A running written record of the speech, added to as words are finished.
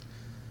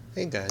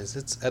Hey guys,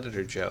 it's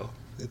Editor Joe.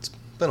 It's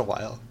been a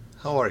while.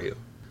 How are you?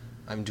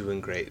 I'm doing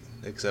great,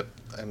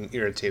 except I'm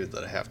irritated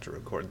that I have to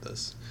record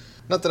this.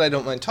 Not that I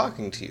don't mind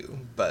talking to you,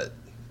 but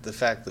the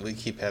fact that we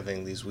keep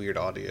having these weird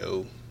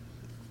audio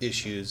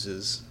issues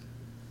is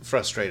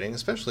frustrating,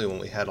 especially when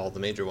we had all the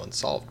major ones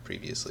solved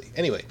previously.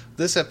 Anyway,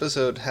 this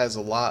episode has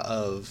a lot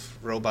of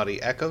robot-y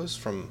echoes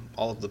from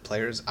all of the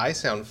players. I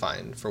sound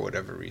fine for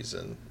whatever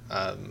reason,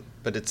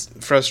 but it's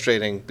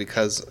frustrating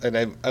because,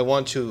 and I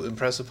want to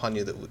impress upon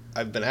you that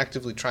I've been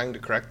actively trying to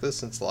correct this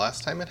since the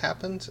last time it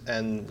happened,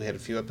 and we had a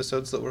few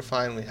episodes that were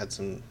fine. We had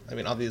some,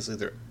 obviously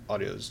their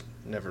audio's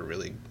never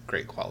really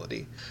great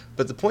quality.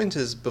 But the point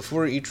is,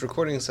 before each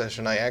recording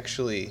session, I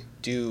actually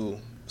do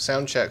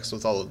sound checks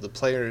with all of the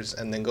players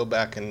and then go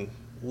back and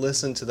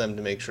listen to them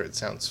to make sure it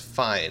sounds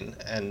fine.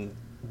 And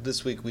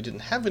this week we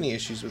didn't have any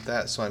issues with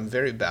that, so I'm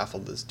very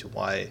baffled as to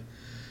why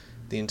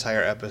the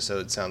entire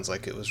episode sounds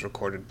like it was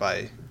recorded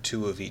by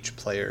two of each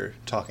player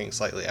talking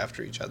slightly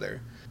after each other.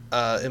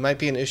 It might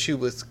be an issue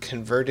with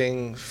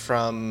converting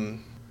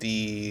from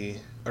the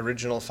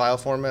original file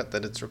format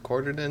that it's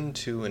recorded in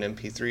to an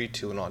MP3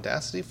 to an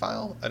Audacity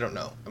file. I don't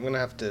know. I'm going to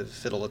have to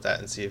fiddle with that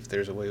and see if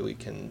there's a way we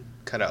can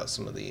cut out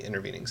some of the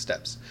intervening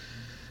steps.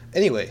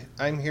 Anyway,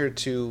 I'm here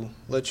to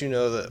let you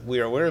know that we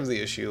are aware of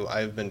the issue.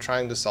 I've been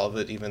trying to solve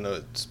it, even though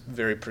it's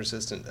very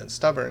persistent and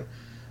stubborn,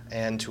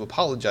 and to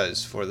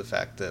apologize for the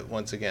fact that,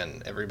 once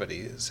again,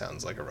 everybody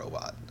sounds like a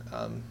robot.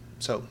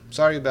 So,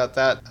 sorry about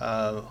that.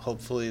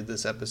 Hopefully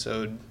this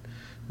episode,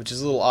 which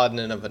is a little odd in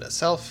and of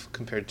itself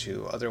compared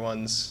to other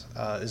ones,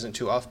 isn't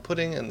too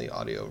off-putting, and the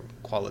audio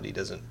quality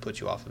doesn't put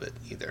you off of it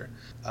either.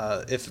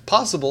 If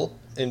possible,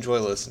 enjoy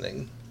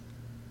listening.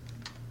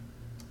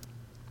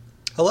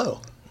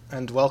 Hello,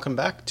 and welcome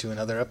back to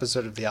another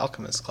episode of The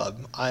Alchemist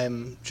Club.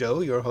 I'm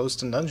Joe, your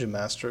host and dungeon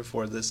master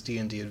for this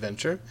D&D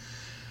adventure.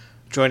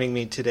 Joining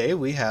me today,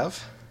 we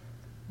have...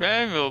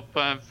 Daniel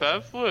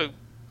Panfaflick.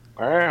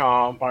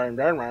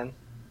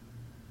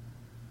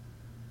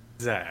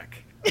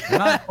 Zach.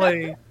 Not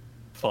play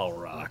Fall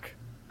Rock.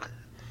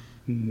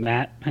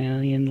 Matt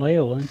Pallion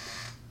Leolin.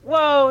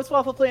 Whoa, it's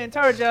Waffle playing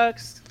Tower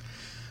Jux.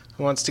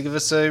 Who wants to give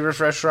us a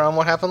refresher on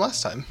what happened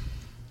last time?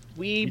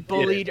 We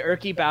bullied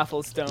Erky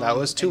Bafflestone. That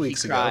was 2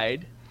 weeks ago.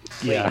 Cried.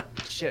 Yeah.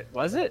 Wait, shit,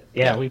 was it?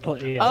 Yeah, we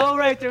played. Yeah. Oh,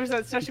 right, there was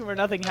that session where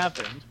nothing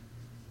happened.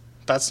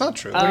 That's not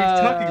true. What are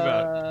you talking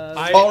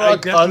about? Fall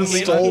Rock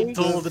definitely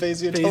unstole the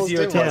Phasio Phasio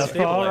Yeah,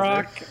 Telestabilizer. Fall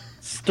Rock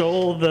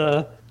stole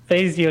the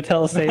Phasio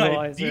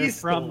Telestabilizer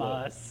De-stole from it.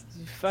 us.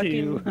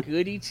 Fucking To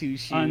goody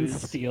two-shoes.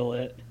 unsteal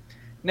it.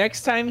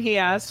 Next time he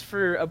asks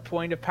for a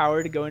point of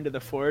power to go into the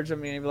forge,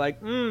 I'm going to be like,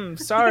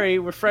 sorry,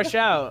 we're fresh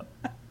out.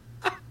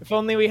 If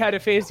only we had a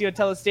Phasio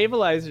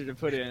Telestabilizer to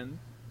put in.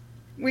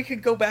 We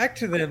could go back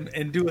to them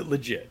and do it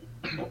legit.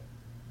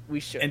 We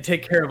should. And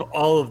take care of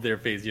all of their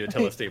Phasio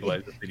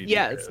Telestabilizers. They need to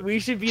Yes, get rid of. we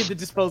should be the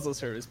disposal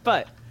service,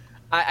 but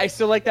I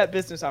still like that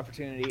business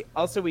opportunity.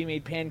 Also, we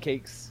made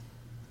pancakes,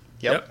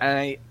 Yep.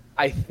 and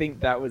I think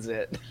that was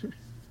it.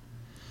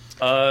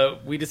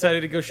 We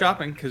decided to go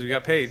shopping because we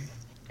got paid.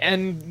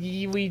 And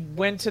we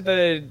went to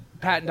the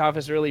patent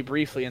office really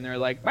briefly, and they're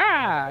like,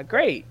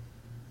 great.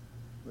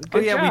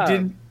 Good job. We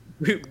didn't.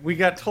 We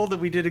got told that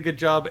we did a good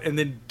job and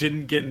then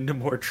didn't get into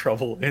more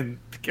trouble in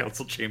the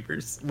council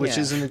chambers. Which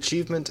Yeah. is an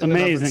achievement in and of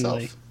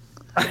Amazingly.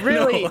 itself.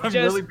 Really, I'm just-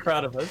 really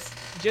proud of us.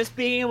 Just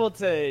being able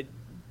to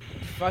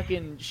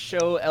fucking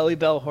show Ellie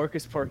Bell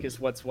Horcus Porcus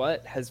what's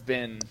what has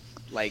been,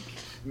 like,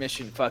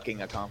 mission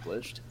fucking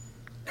accomplished.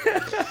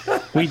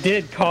 We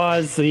did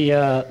cause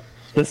the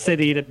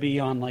city to be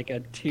on like a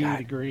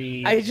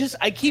 2-degree. I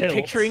keep Tilt,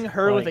 picturing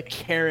her with a like-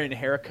 Karen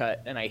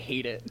haircut, and I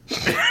hate it.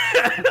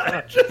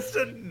 Just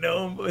a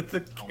gnome with a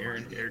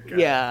Karen haircut.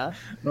 Yeah.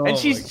 Oh And my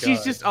she's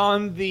God. just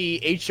on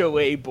the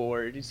HOA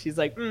board. And she's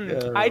like,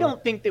 I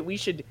don't think that we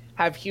should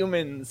have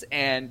humans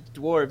and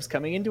dwarves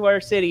coming into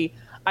our city.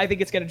 I think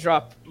it's going to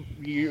drop,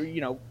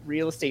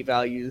 real estate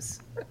values.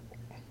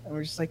 And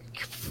we're just like,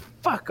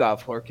 fuck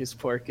off, Horcus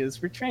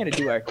Porcus. We're trying to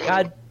do our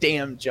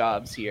goddamn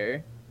jobs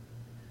here.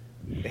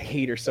 I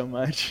hate her so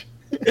much.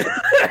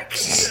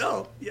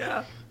 Hell,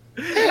 yeah.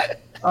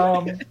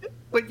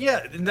 But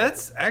yeah, and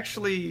that's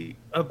actually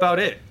about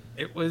it.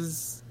 It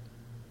was.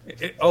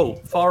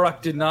 Fall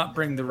Rock did not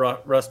bring the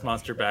rust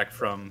monster back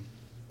from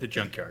the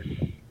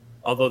junkyard,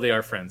 although they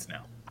are friends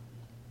now.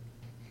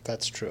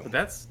 That's true. But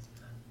that's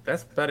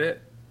about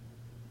it.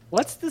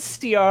 What's the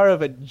CR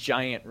of a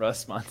giant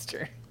rust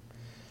monster?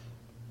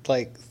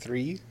 Like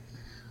 3?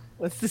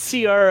 What's the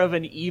CR of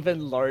an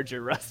even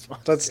larger rust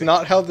monster? That's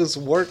not how this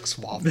works,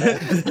 Waffle.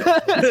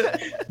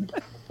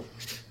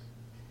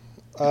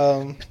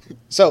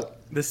 So,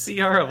 The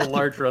CR of a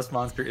large rust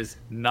monster is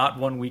not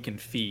one we can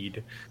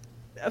feed.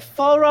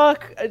 Fall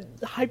Rock,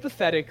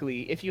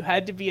 hypothetically, if you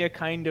had to be a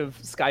kind of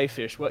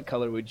skyfish, what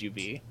color would you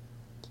be?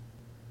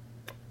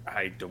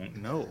 I don't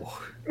know.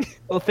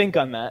 Well, think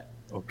on that.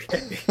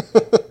 Okay.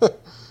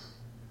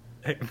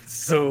 I'm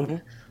so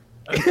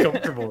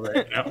uncomfortable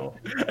right now.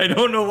 I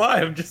don't know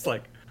why. I'm just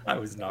like, I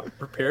was not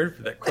prepared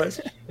for that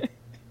question.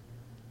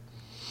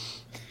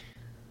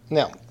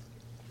 now,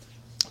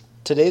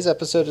 Today's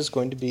episode is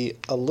going to be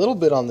a little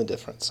bit on the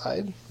different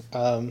side.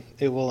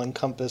 It will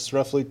encompass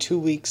roughly 2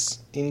 weeks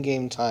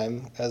in-game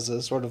time as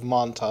a sort of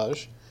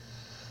montage.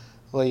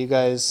 Well, you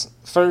guys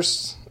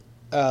first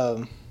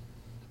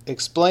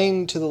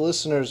explain to the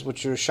listeners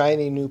what your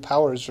shiny new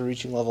powers for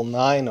reaching level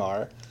 9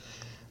 are,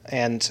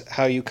 and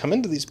how you come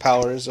into these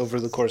powers over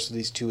the course of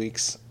these 2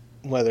 weeks,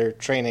 whether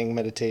training,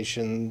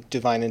 meditation,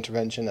 divine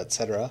intervention,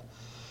 etc.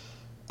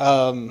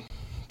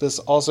 This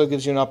also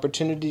gives you an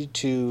opportunity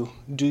to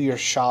do your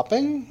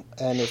shopping,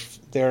 and if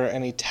there are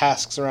any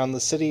tasks around the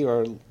city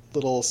or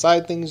little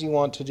side things you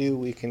want to do,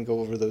 we can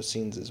go over those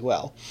scenes as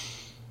well.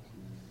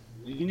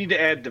 You need to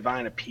add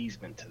divine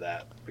appeasement to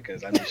that,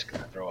 because I'm just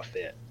going to throw a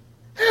fit.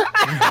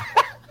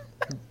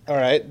 All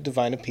right,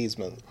 divine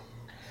appeasement.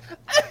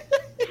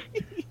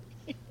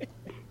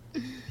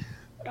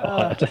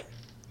 God.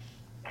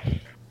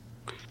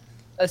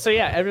 So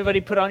yeah,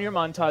 everybody put on your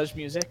montage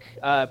music.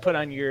 Put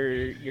on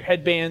your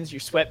headbands,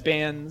 your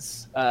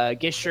sweatbands.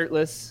 Get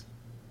shirtless.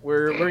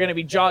 We're gonna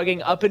be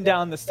jogging up and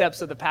down the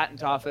steps of the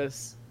patent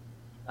office.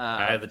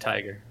 Eye of the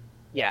tiger.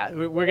 Yeah,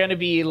 we're gonna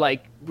be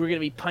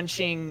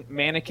punching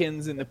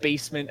mannequins in the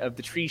basement of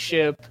the tree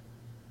ship.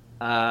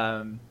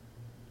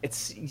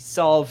 It's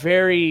all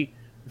very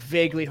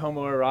vaguely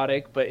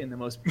homoerotic, but in the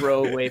most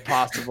bro way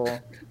possible.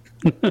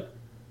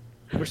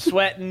 We're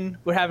sweating.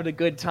 We're having a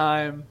good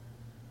time.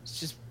 It's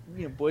just,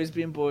 boys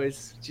being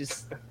boys.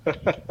 Just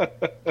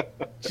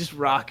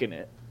rocking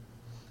it.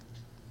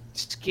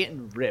 Just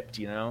getting ripped,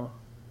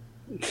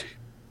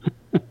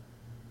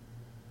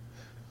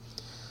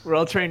 We're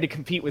all trying to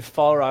compete with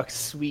Fall Rock's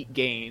sweet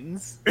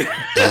gains.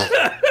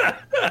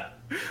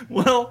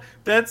 Well,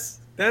 that's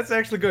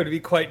actually going to be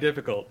quite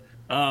difficult.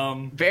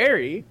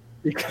 Very.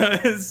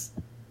 Because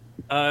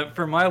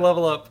for my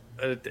level up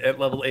at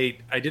level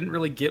 8, I didn't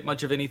really get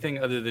much of anything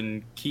other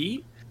than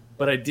key,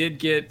 but I did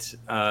get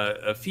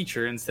a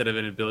feature instead of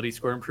an ability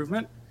score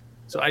improvement.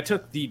 So I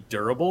took the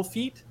durable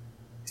feat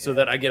so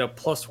that I get a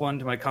 +1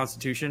 to my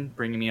constitution,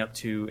 bringing me up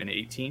to an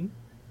 18.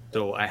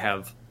 So I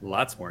have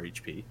lots more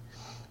HP.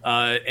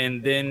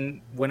 And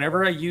then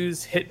whenever I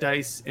use hit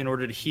dice in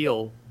order to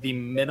heal, the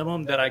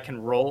minimum that I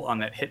can roll on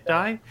that hit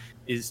die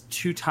is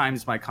 2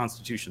 times my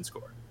constitution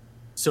score.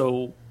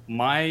 So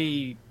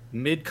my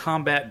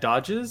mid-combat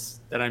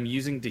dodges that I'm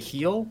using to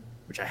heal,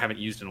 which I haven't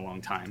used in a long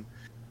time,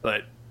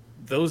 but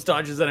those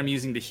dodges that I'm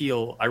using to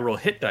heal, I roll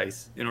hit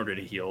dice in order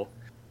to heal.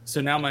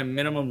 So now my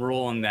minimum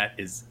roll on that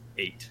is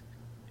 8.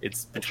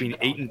 It's between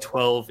 8 and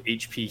 12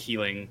 HP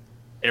healing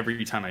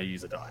every time I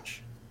use a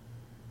dodge.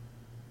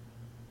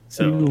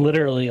 So You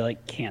literally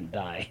can't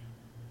die.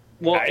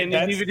 Well, and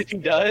even if he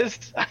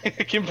does, I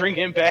can bring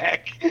him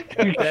back.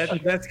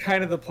 that's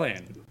kind of the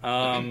plan.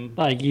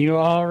 You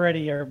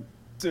already are.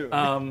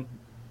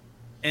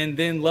 And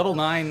then level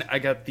 9, I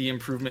got the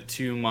improvement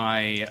to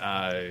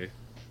my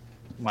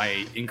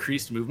my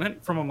increased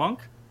movement from a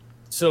monk.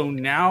 So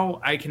now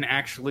I can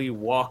actually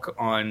walk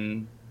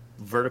on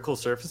vertical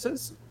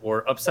surfaces,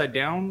 or upside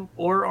down,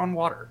 or on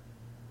water.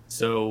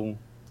 So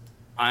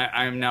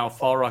I'm now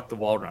Fall Rock the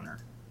Wall Runner.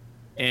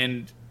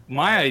 And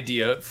my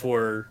idea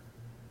for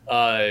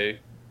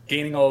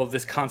gaining all of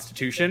this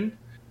constitution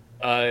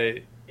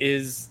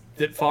is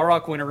that Fall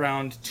Rock went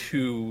around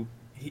to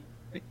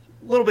a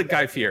little bit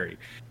Guy Fieri.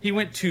 He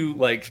went to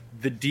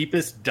the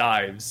deepest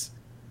dives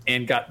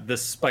and got the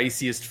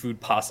spiciest food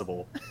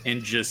possible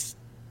and just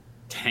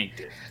tanked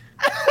it.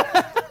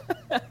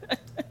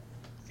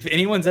 If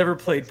anyone's ever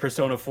played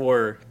Persona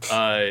 4,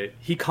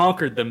 he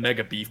conquered the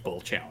Mega Beef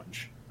Bowl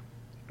challenge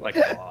like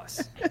a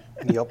boss.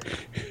 Yep.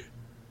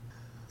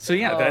 So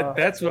yeah,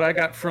 that's what I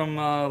got from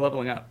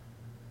leveling up.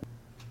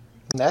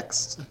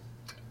 Next.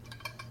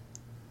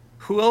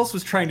 Who else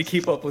was trying to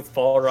keep up with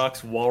Fall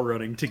Rock's wall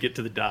running to get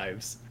to the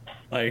dives?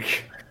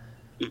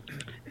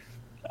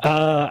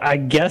 I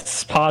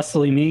guess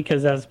possibly me,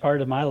 because as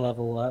part of my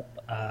level up,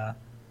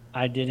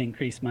 I did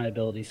increase my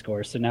ability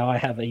score, so now I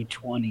have a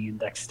 20 in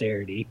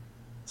dexterity.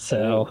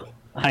 So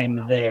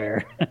I'm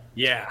there.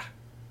 Yeah.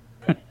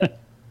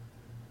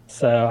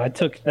 So I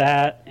took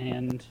that,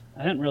 and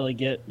I didn't really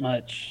get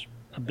much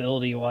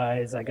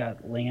ability-wise. I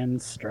got land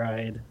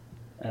stride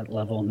at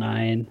level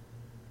 9,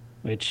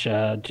 which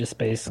just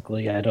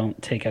basically I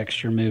don't take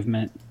extra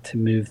movement to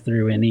move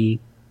through any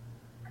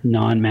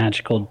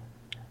non-magical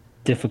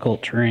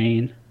difficult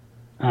terrain.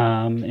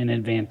 An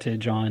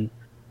advantage on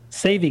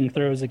saving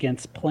throws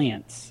against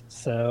plants.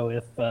 So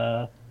if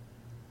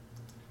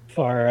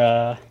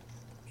our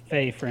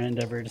Fae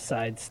friend ever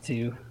decides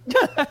to,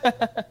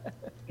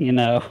 Send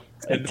the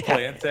attack,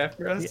 plants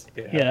after us?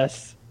 Yeah.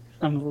 yes,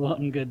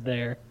 I'm good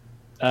there.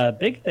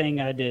 Big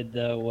thing I did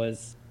though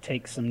was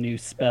take some new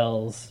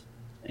spells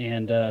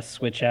and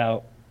switch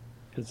out,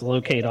 because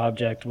locate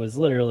object was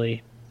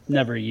literally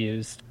never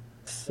used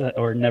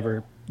or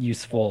never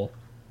useful.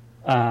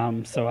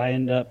 So I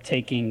ended up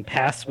taking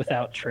Pass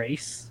Without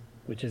Trace,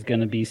 which is going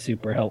to be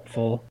super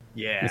helpful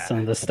Yeah. with some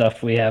of the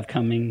stuff we have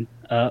coming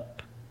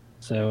up.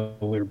 So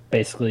we're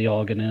basically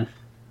all going to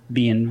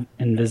be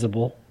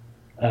invisible.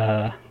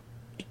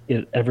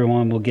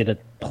 everyone will get a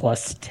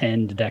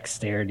 +10 to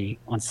dexterity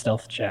on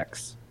stealth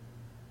checks.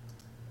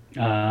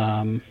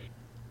 Then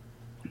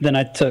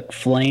I took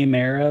flame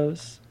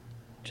arrows,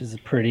 which is a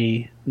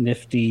pretty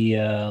nifty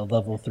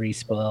level 3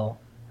 spell,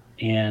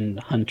 and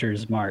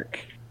hunter's mark.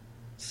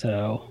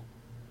 So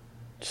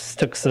just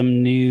took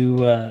some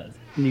new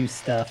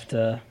stuff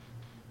to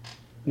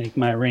make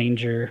my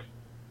ranger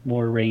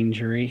more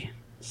rangery.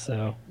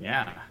 So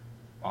Yeah.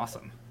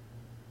 Awesome.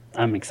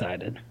 I'm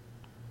excited.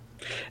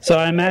 So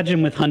I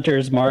imagine with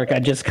hunter's mark, I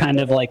just kind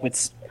of like would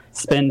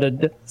spend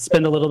a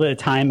little bit of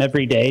time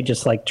every day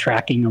just like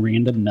tracking a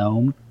random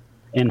gnome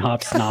in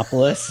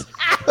Hopsnopolis.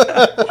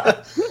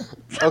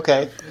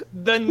 Okay.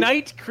 The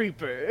Night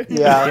Creeper.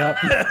 Yeah.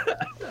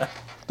 Yep.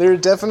 There are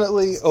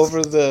definitely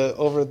over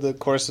the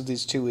course of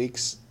these 2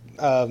 weeks,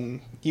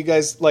 you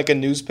guys, like, a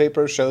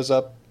newspaper shows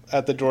up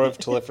at the door of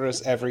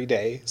Telephorus every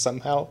day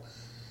somehow.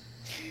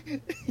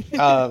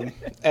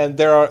 And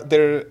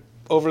there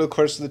over the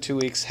course of the 2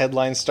 weeks,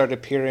 headlines start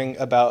appearing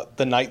about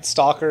the Night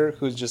Stalker,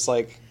 who's just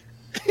like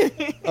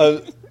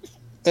an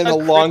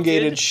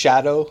elongated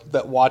shadow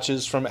that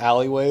watches from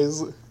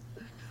alleyways.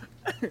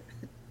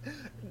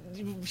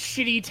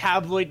 Shitty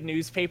tabloid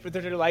newspaper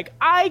that are like,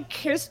 I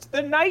kissed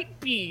the night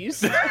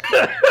beast.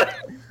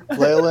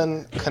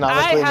 Leyland,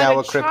 canonically I now had a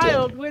a cryptid.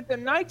 child with the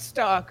Night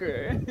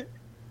Stalker.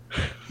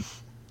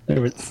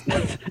 There was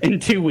in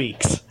 2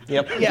 weeks.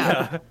 Yep.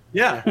 Yeah.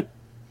 Yeah.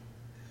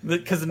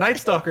 Because the Night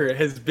Stalker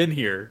has been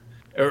here,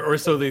 or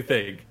so they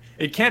think.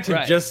 It can't have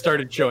Right. just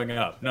started showing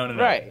up. No.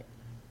 Right.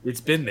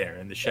 It's been there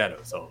in the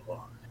shadows all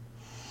along.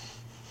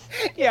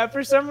 Yeah,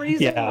 for some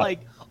reason, Yeah. like,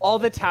 all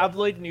the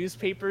tabloid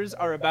newspapers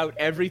are about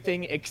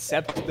everything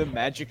except the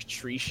magic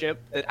tree ship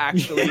that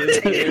actually is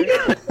here.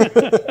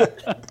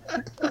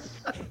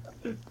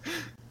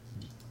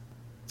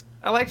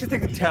 I like to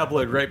think the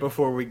tabloid right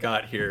before we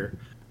got here,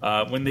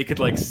 when they could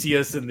like see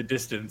us in the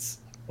distance,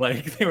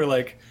 like they were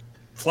like,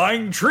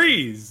 "Flying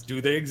trees,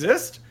 do they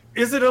exist?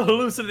 Is it a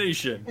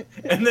hallucination?"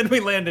 And then we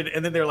landed,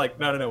 and then they're like,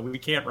 "No, we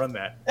can't run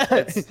that.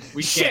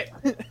 We Shit.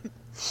 can't."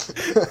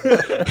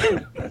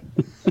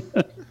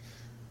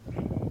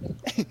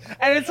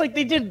 And it's like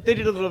they did a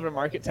little bit of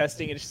market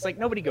testing, and it's just like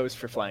nobody goes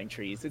for flying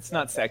trees. It's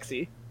not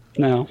sexy.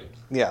 No,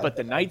 Yeah. But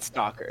the Night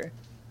Stalker,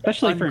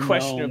 especially for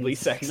unquestionably gnomes.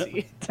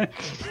 sexy.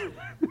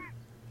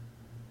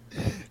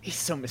 He's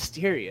so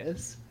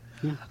mysterious.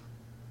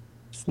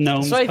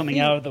 Gnomes So I coming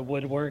think- out of the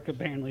woodwork.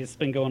 Apparently, it's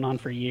been going on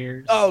for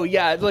years. Oh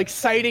yeah, like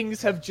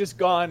sightings have just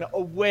gone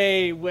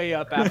way, way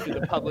up after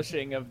the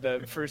publishing of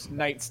the first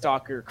Night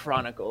Stalker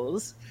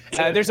Chronicles.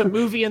 There's a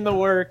movie in the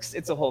works.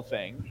 It's a whole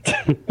thing.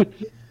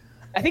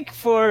 I think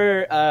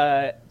for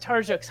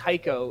Tarjuk's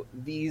Heiko,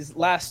 these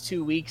last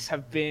 2 weeks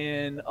have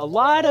been a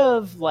lot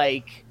of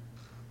like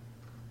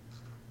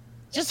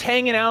just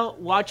hanging out,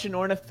 watching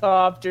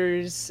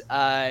ornithopters,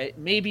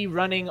 maybe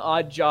running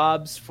odd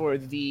jobs for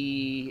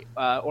the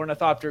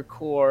Ornithopter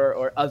Corps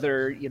or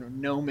other,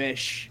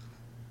 gnomish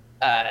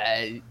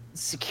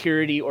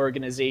security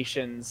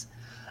organizations.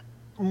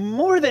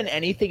 More than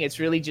anything, it's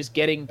really just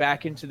getting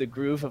back into the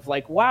groove of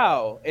like,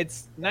 wow,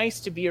 it's nice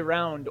to be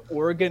around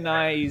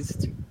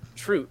organized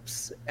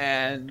troops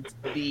and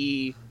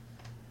the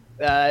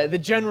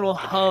general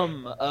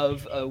hum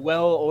of a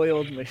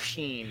well-oiled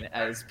machine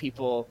as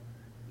people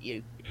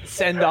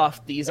send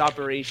off these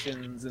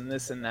operations and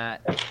this and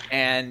that,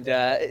 and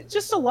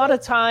just a lot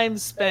of time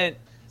spent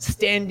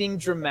standing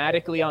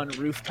dramatically on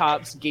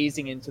rooftops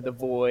gazing into the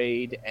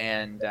void.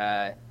 And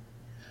I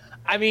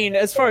mean,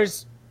 as far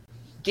as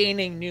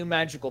gaining new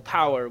magical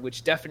power,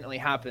 which definitely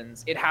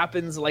happens, it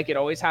happens like it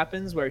always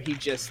happens, where he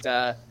just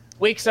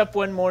wakes up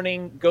one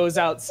morning, goes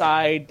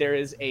outside, there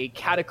is a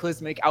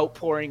cataclysmic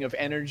outpouring of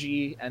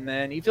energy, and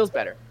then he feels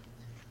better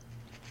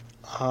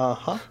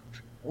Uh-huh.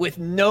 with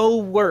no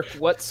work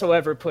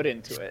whatsoever put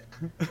into it.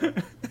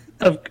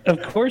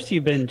 Of course,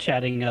 you've been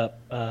chatting up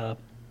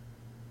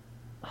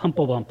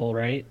Humplebumple,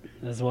 right?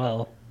 As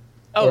well.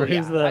 Oh, Or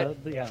who's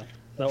yeah.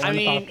 the I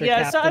mean, ornithopter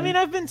yeah, so I captain? mean,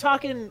 I've been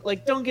talking,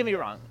 like, don't get me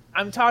wrong.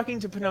 I'm talking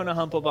to Panona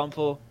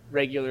Humplebumple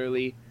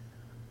regularly.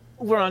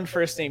 We're on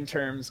first name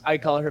terms. I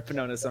call her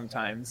Panona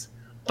sometimes.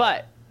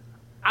 But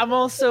I'm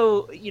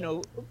also,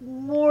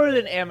 more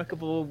than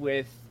amicable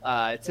with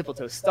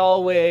Tippletoe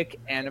Stalwick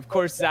and, of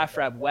course,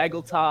 Zafrab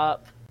Waggletop.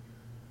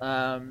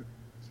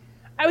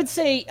 I would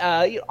say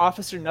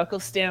Officer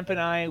Knucklestamp and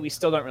I, we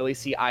still don't really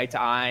see eye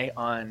to eye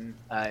on,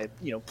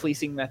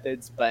 policing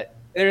methods, but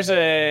there's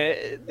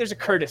a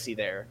courtesy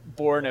there,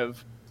 born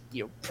of,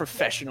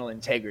 professional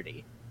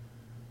integrity.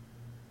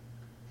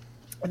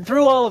 And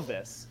through all of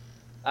this,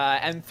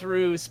 and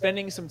through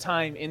spending some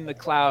time in the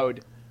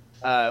cloud,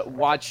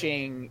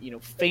 watching,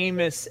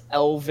 famous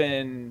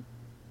elven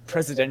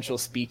presidential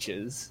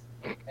speeches,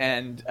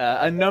 and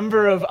a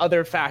number of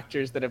other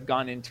factors that have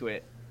gone into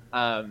it.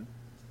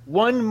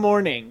 One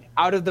morning,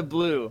 out of the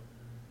blue,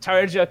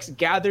 Tarjux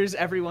gathers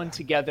everyone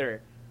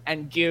together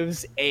and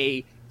gives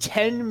a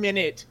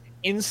 10-minute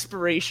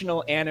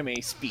inspirational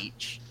anime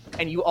speech,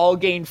 and you all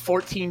gain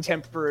 14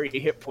 temporary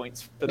hit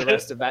points for the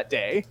rest of that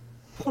day.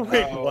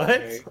 Wait, Oh, what?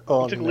 okay.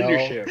 Oh, You took no.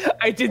 leadership.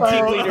 I did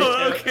take leadership.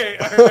 Oh, okay,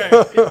 all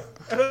right.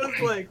 I was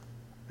like,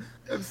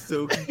 I'm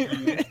so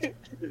confused.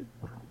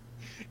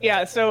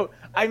 Yeah, so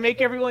I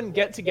make everyone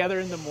get together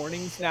in the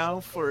mornings now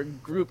for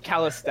group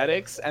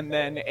calisthenics and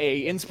then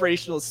a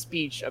inspirational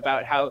speech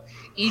about how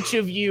each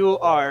of you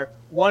are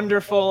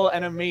wonderful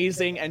and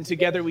amazing and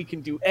together we can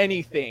do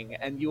anything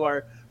and you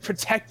are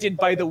protected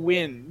by the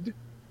wind.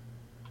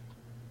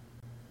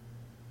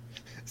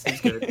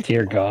 Seems good.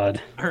 Dear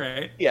God. All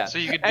right. Yeah. So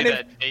you could And do if-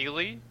 that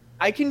daily?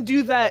 I can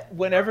do that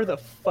whenever the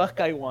fuck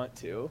I want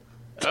to.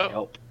 Oh,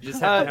 Help. You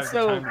just have to have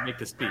so- the time to make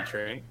the speech,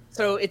 right?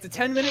 So it's a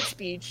 10-minute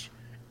speech.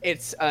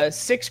 It's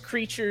 6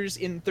 creatures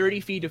in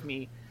 30 feet of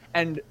me,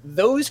 and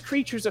those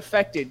creatures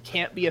affected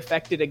can't be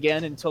affected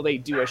again until they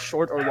do a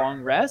short or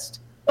long rest.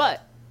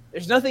 But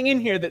there's nothing in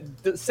here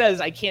that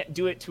says I can't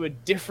do it to a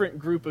different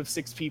group of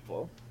 6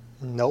 people.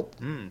 Nope.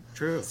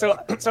 True. So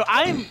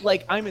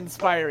I'm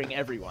inspiring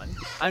everyone.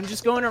 I'm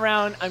just going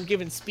around. I'm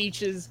giving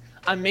speeches.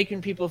 I'm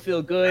making people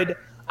feel good.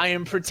 I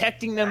am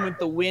protecting them with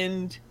the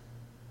wind.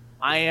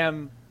 I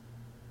am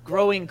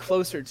growing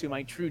closer to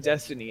my true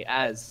destiny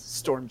as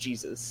Storm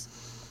Jesus.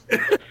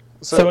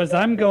 So as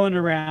I'm going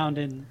around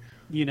and,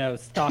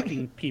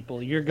 stalking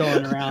people, you're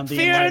going around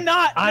being Fear like,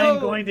 not, I'm no.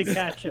 going to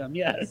catch them,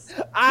 yes.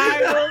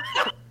 I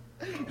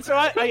will. So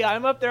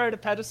I'm up there at a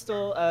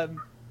pedestal.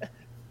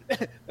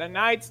 The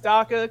Night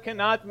Stalker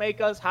cannot make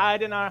us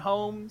hide in our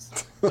homes.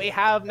 We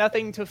have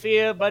nothing to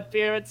fear but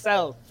fear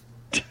itself.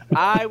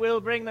 I will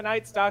bring the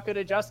Night Stalker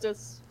to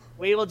justice.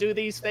 We will do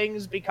these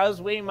things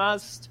because we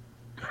must.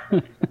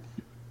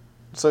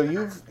 So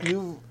you've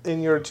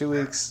in your 2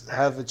 weeks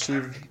have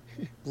achieved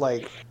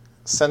like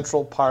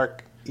Central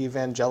Park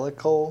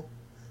evangelical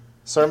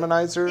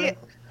sermonizer Yeah.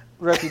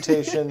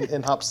 reputation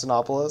in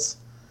Hobstonopolis.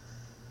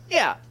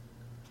 Yeah.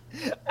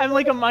 I'm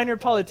like a minor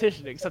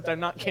politician, except I'm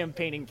not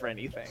campaigning for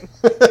anything.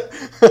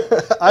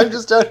 I'm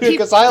just down here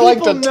because I like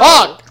to People know.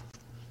 talk.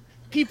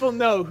 People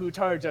know who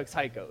Tarjux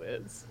Heiko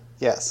is.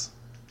 Yes.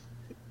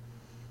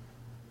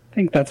 I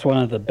think that's one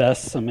of the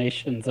best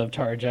summations of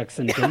Tarjux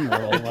in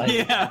general. Like,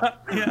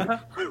 Yeah.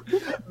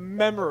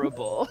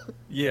 Memorable.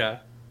 Yeah.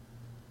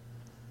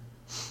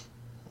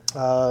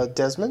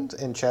 Desmond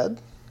and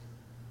Chad.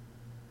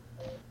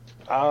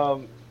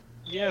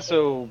 Yeah,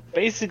 so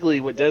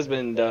basically what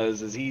Desmond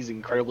does is he's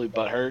incredibly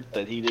butthurt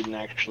that he didn't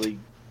actually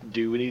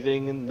do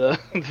anything in the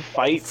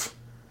fight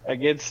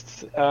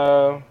against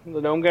the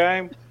gnome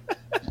guy.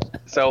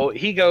 So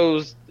he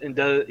goes and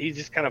he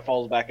just kind of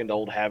falls back into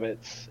old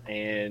habits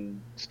and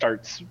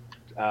starts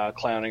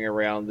clowning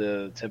around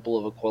the Temple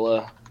of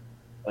Aquila,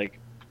 like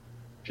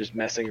just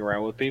messing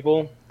around with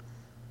people.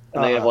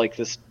 And they have like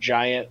this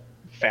giant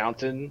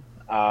fountain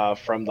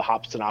from the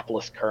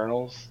Hobstonopolis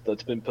kernels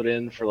that's been put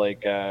in for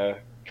like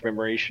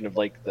commemoration of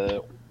like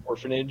the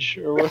orphanage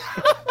or what.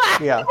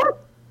 Yeah.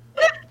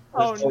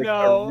 Oh It's like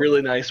no. a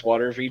really nice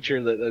water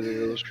feature that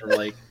goes from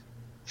like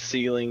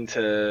ceiling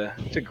to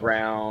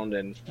ground,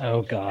 and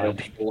oh God.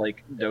 people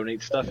like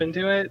donate stuff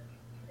into it.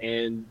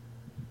 And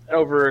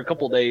over a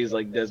couple days,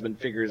 like Desmond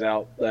figures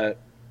out that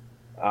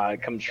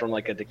it comes from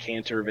like a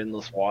decanter of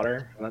endless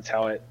water, and that's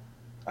how it.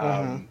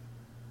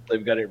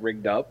 They've got it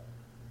rigged up.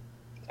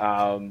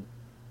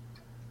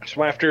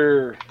 So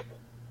after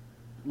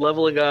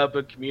leveling up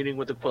and communing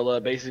with Aquila,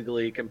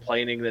 basically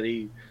complaining that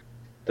he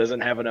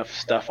doesn't have enough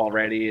stuff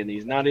already and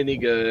he's not any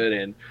good,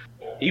 and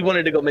he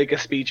wanted to go make a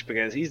speech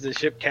because he's the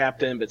ship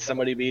captain, but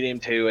somebody beat him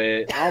to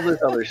it, all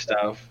this other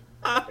stuff,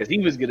 because he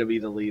was going to be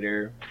the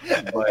leader,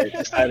 but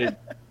decided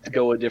to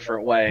go a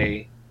different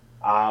way.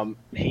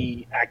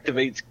 He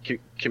activates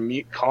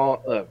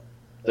the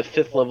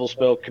 5th level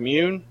spell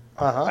Commune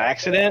by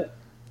accident,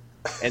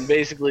 and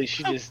basically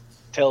she just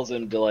tells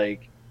him to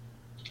like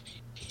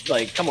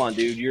come on,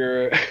 dude,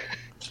 you're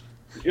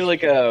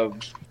like a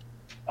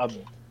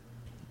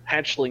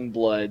hatchling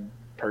blood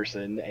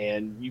person,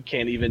 and you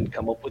can't even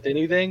come up with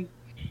anything.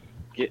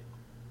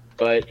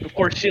 But of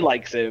course she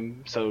likes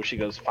him, so she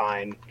goes,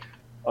 fine,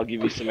 I'll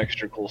give you some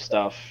extra cool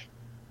stuff.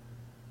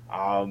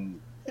 And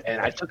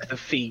I took the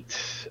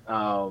feat,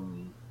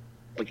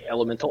 like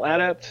Elemental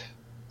Adept,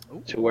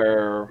 to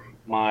where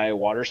my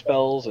water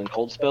spells and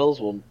cold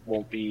spells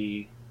won't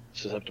be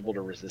susceptible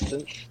to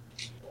resistance,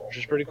 which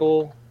is pretty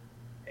cool.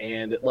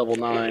 And at level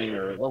 9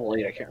 or level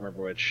 8, I can't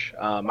remember which,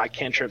 my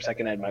cantrips, I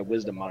can add my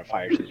wisdom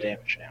modifier to the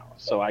damage now.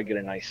 So I get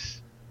a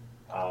nice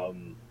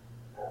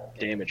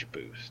damage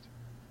boost.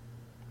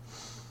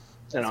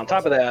 And on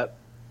top of that,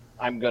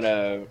 I'm going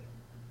to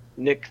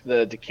nick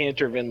the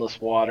decanter of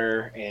endless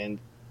water and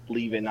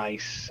leave a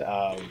nice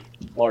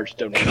large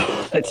donation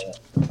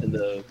in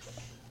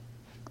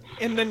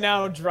the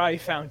now dry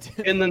fountain.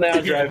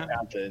 Yeah.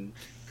 fountain.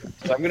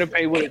 So I'm going to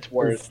pay what it's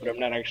worth, but I'm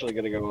not actually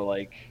going to go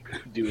like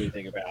do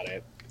anything about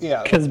it.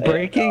 Yeah. Because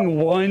breaking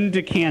one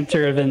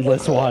decanter of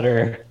endless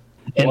water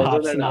in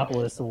Wasn't enough.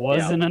 Hobstonopolis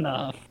wasn't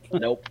enough.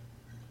 Nope.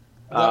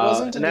 That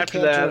wasn't and a after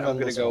decanter that, of I'm going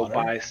to endless go water.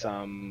 buy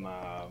some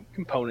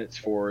components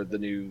for the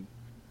new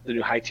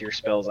high tier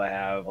spells I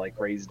have, like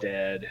Raise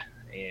Dead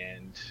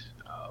and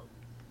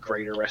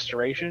Greater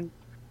Restoration.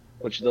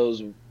 which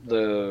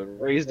the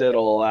raised dead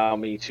will allow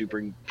me to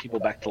bring people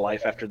back to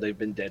life after they've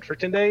been dead for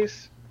 10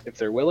 days, if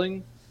they're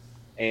willing.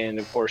 And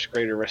of course,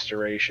 greater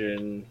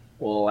restoration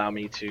will allow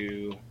me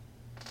to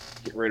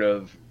get rid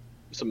of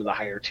some of the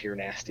higher tier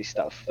nasty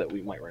stuff that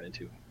we might run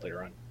into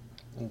later on.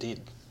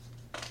 Indeed.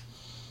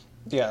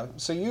 Yeah,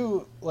 so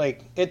you,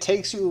 like, it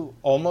takes you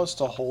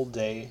almost a whole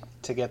day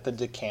to get the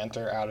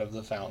decanter out of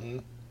the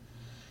fountain.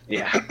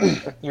 Yeah.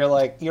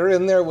 You're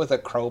in there with a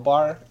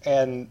crowbar,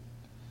 and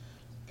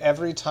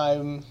every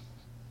time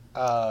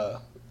a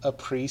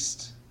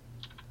priest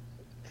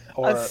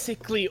or A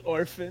sickly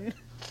orphan.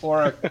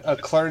 or a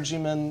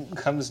clergyman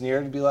comes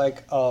near to be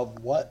like,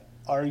 what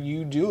are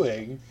you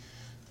doing?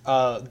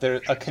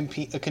 There a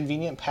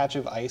convenient patch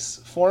of ice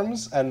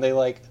forms, and they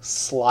like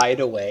slide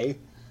away.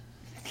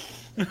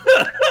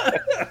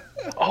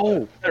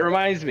 Oh, that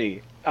reminds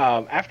me.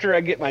 After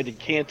I get my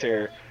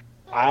decanter,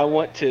 I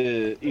want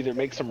to either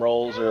make some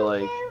rolls or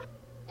like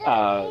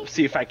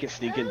see if I can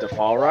sneak into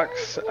Fall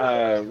Rock's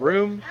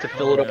room to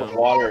fill it up with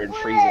water and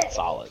freeze it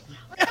solid.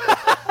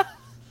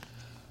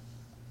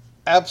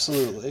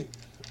 Absolutely.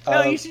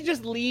 No, you should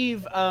just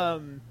leave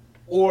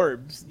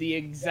orbs the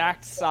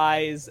exact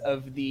size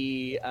of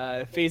the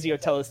Phasio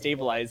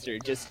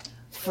telestabilizer, just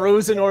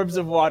frozen orbs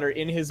of water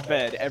in his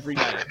bed every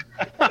night.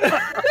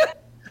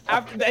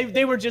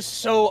 They were just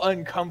so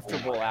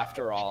uncomfortable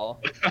after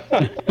all.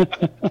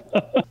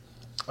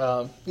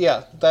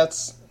 Yeah,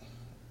 that's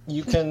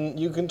you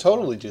can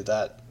totally do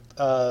that.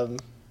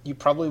 You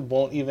probably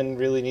won't even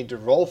really need to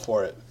roll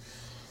for it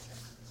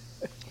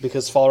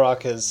because Fall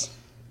Rock is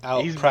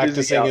out He's busy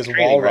practicing out his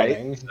training, wall right?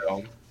 running.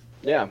 So,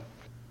 yeah.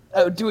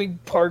 Oh, doing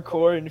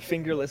parkour in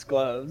fingerless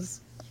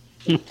gloves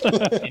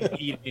And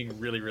eating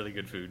really, really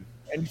good food.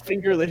 and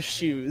fingerless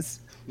shoes.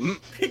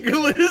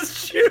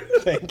 Fingerless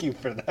shoes. Thank you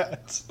for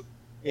that.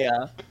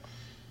 Yeah.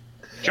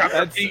 Chocolate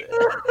That's tea.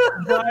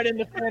 draw it in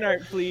the fan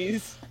art,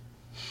 please.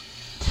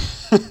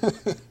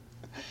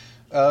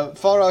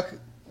 Fall Rock,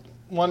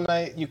 one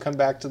night you come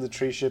back to the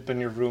tree ship and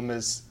your room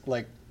is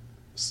like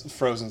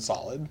frozen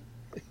solid.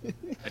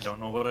 I don't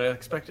know what I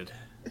expected.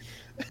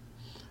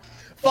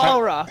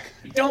 Fall Rock,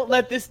 don't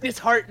let this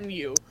dishearten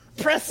you.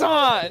 Press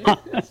on.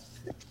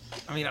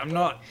 I mean, I'm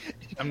not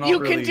You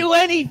really, can do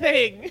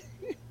anything.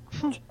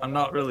 I'm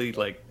not really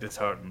like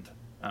disheartened.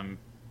 I'm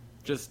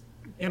just,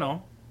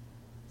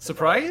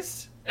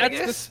 surprised. I That's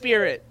the guess.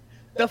 spirit.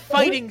 The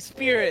fighting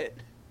spirit.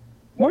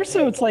 More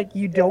so, it's like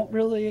you don't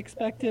really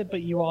expect it,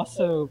 but you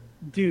also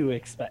do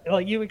expect.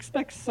 Like you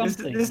expect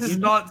something. This is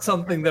not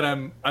something that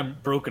I'm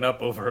broken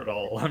up over at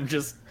all. I'm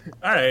just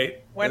all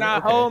right. When our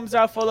Okay. homes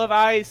are full of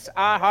ice,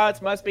 our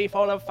hearts must be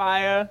full of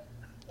fire.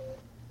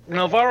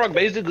 No, Fall Rock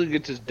basically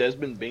gets his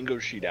Desmond bingo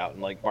sheet out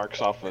and like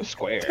marks off a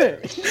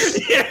square.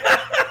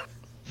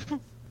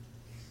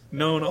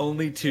 Known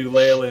only to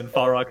Layla,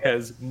 Fall Rock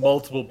has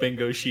multiple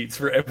bingo sheets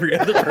for every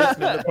other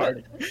person in the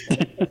party.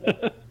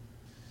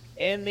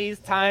 In these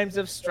times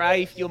of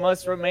strife, you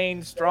must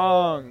remain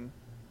strong.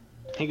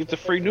 He gets a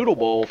free noodle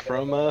bowl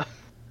from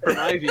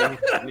Ivy,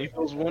 and he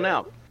fills one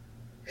out.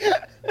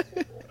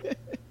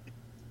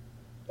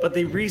 But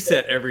they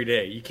reset every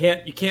day. You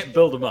can't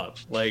build them up.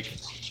 Like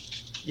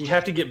you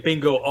have to get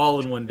bingo all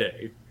in one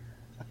day.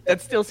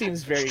 That still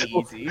seems very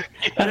easy.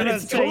 And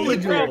it's totally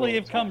you probably doable.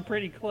 have come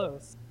pretty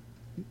close.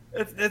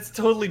 That's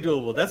totally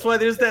doable. That's why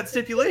there's that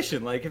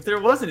stipulation. Like if there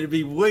wasn't, it'd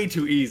be way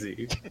too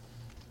easy.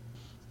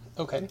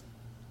 Okay,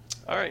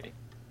 Alrighty.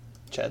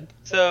 Ched.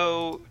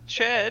 So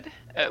Ched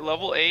at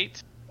level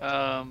 8,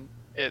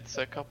 it's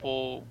a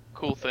couple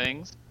cool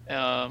things.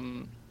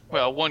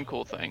 Well, one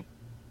cool thing,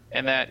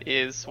 and that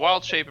is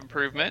wild shape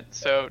improvement.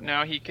 So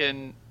now he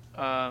can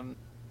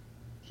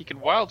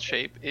wild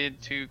shape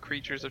into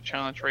creatures of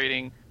challenge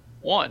rating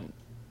 1,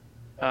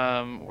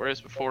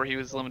 whereas before he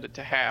was limited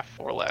to half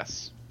or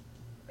less.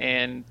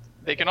 And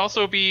they can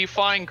also be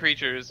flying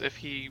creatures if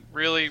he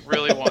really,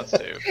 really wants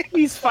to.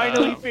 He's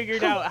finally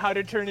figured out how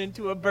to turn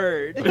into a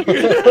bird.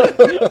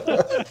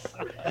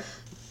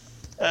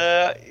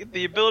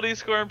 The ability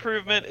score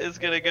improvement is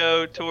going to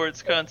go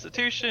towards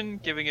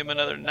Constitution, giving him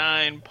another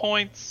 9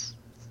 points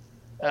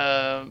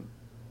of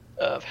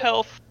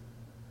health.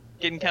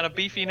 Getting kind of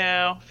beefy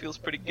now, feels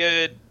pretty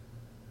good.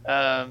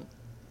 And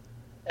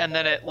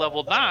then at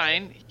level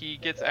 9, he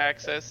gets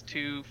access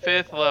to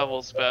 5th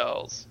level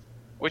spells,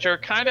 which are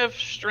kind of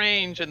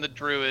strange in the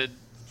Druid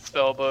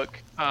spellbook,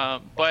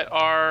 but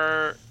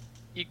are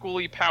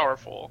equally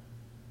powerful.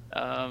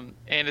 And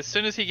as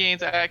soon as he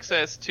gains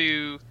access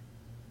to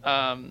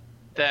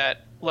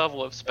that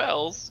level of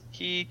spells,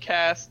 he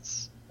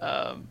casts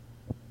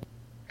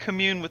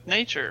Commune with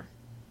Nature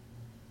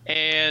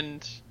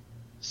and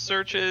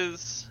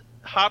searches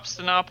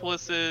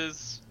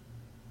Hopstinopolis's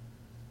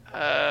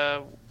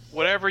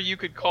whatever you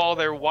could call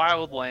their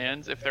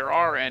wildlands, if there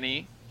are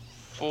any,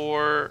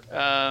 for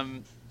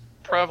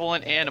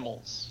prevalent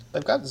animals.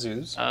 They've got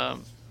zoos.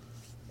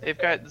 They've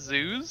got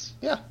zoos?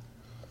 Yeah.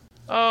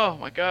 Oh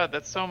my god,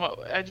 that's so much.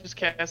 I just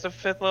cast a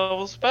 5th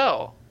level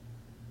spell.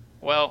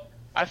 Well,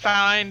 I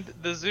find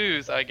the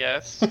zoos, I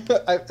guess,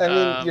 I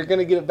mean, you're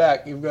gonna get it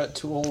back. You've got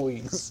 2 whole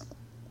weeks.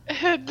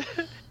 and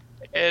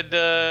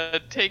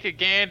take a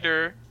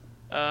gander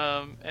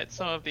at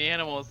some of the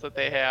animals that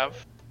they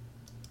have.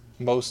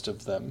 Most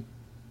of them.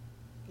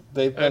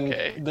 They've been.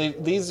 Okay.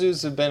 These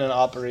zoos have been in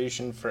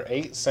operation for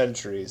 8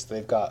 centuries.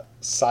 They've got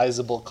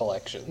sizable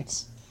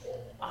collections.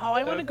 Oh,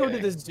 I want to go to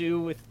Okay. the zoo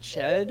with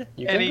Ched.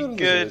 You can Any go to the zoo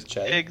good with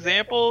Chet.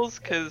 examples?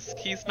 Because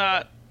he's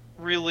not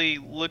really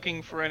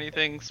looking for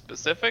anything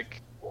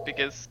specific,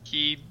 because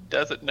he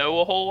doesn't know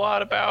a whole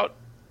lot about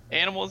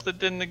animals that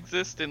didn't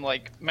exist in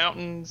like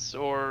mountains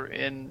or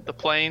in the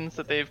plains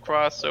that they've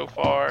crossed so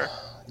far.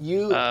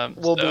 You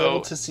will be so-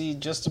 able to see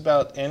just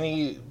about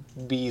any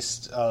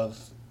beast of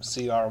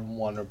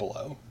CR1 or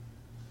below.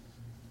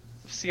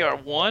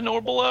 CR1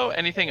 or below?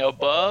 Anything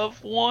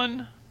above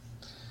 1?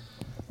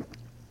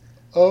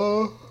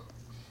 Oh,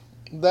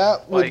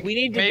 that would. Like We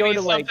need to maybe go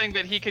to, like- something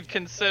that he could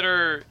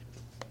consider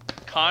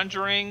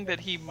conjuring that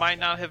he might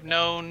not have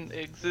known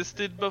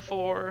existed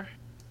before.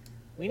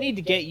 We need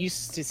to get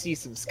used to see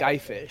some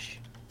skyfish.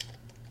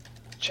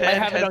 Chad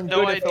have it has on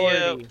no good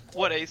idea authority.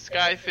 what a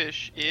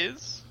skyfish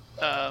is,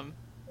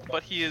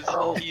 but he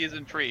is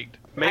intrigued.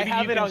 Maybe I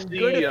have you it can on see,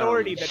 good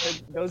authority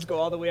that those go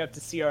all the way up to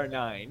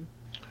CR9.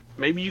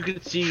 Maybe you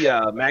could see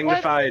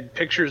magnified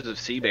pictures of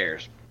sea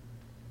bears.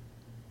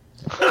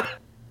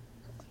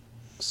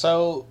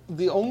 So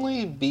the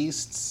only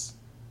beasts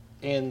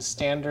in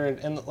standard,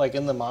 in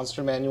the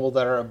monster manual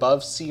that are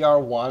above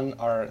CR1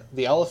 are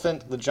the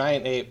elephant, the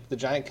giant ape, the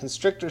giant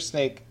constrictor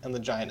snake, and the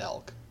giant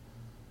elk.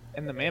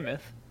 And the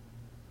mammoth.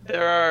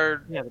 There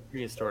are Yeah, the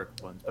prehistoric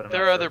ones, but I'm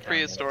there not are sure other counting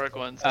prehistoric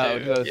ones too. Oh,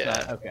 those yeah.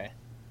 not. Okay.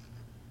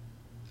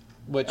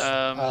 Which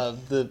Um,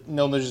 the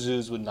Noma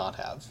zoos would not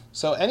have.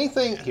 So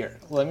anything here,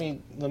 let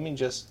me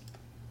just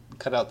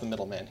cut out the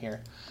middleman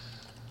here.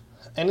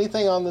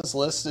 Anything on this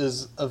list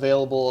is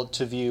available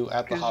to view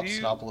at the Could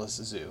you-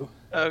 Hobsnopolis Zoo.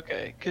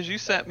 Okay, because you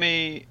sent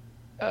me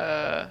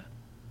an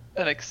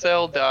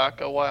Excel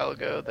doc a while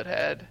ago that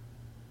had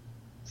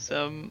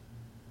some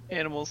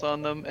animals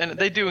on them, and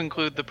they do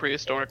include the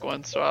prehistoric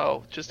ones, so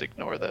I'll just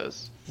ignore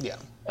those. Yeah.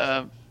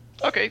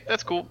 Okay,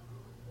 that's cool.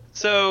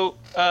 So,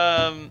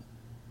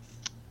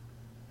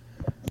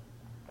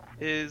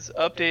 is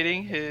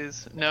updating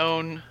his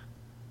known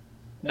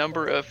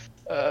number of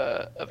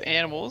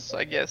animals,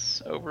 I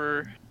guess,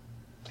 over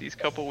these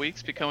couple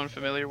weeks, becoming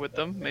familiar with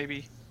them,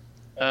 maybe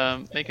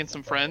making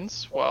some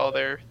friends while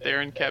they're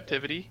in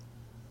captivity.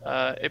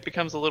 It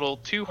becomes a little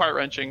too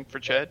heart-wrenching for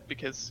Ched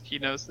because he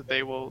knows that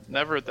they will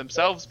never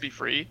themselves be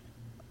free,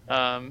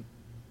 and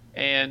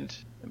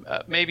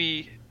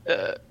maybe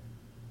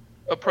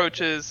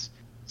approaches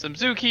some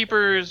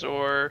zookeepers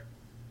or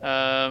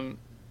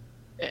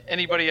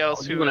anybody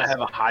else You're who gonna is have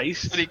a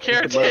heist. city You could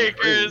let 'em free.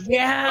 caretakers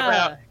Yeah.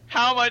 about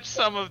how much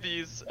some of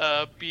these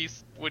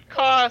beasts would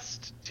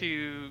cost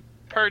to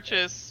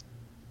purchase.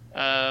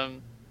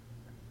 And,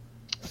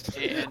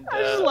 I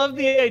just love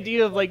the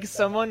idea of like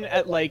someone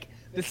at like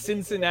the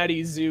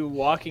Cincinnati Zoo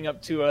walking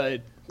up to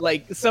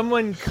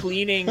someone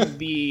cleaning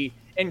the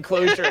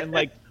enclosure and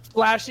like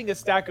flashing a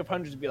stack of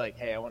hundreds and be like,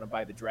 "Hey, I want to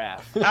buy the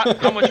draft."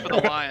 how much for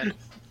the lion?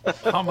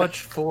 How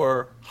much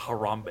for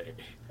Harambe?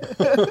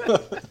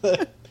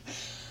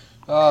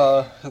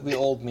 The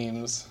old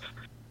memes.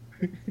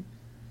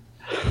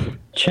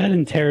 Chet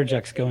and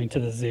Terrajux going to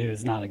the zoo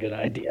is not a good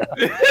idea.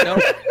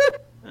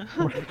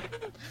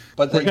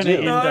 But We're they going to do.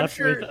 end No, I'm up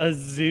sure- with a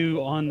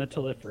zoo on the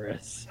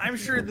Telephorus. I'm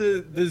sure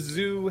the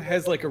zoo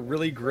has like a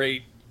really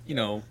great,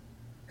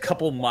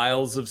 couple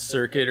miles of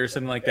circuit or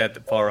something like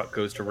that Far Rock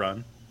goes to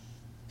run.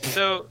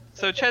 So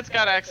Chet's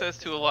got access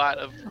to a lot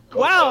of.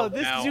 Wow, Gold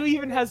this now. zoo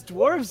even has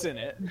dwarves in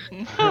it.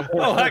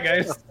 Oh, hi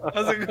guys.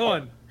 How's it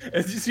going?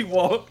 As you see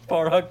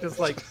Far Rock just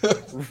like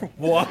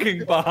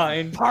walking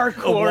behind a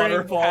Parkour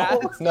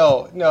waterfall.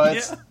 No,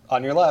 it's Yeah.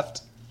 on your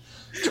left.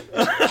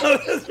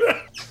 That's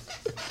right.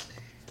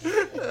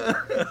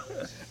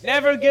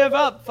 Never give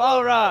up,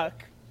 Fall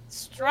Rock.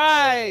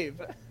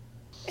 Strive.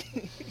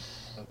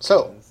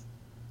 So,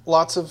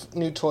 lots of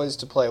new toys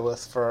to play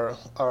with for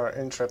our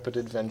intrepid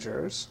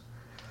adventurers.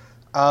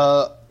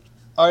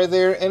 Are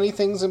there any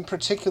things in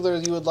particular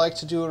you would like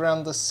to do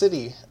around the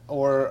city,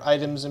 or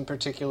items in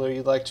particular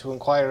you'd like to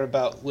inquire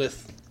about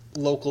with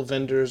local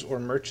vendors or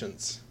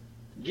merchants?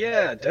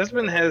 Yeah,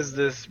 Desmond has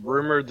this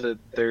rumor that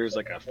there's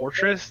like a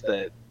fortress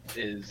that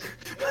is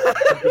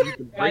you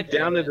can break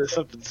down into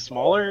something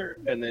smaller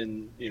and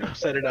then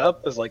set it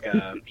up as like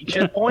a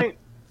beachhead point.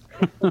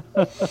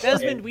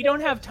 Desmond, we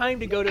don't have time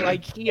to go to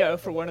IKEA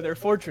for one of their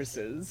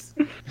fortresses.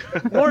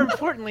 More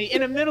importantly,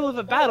 in the middle of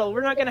a battle,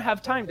 we're not going to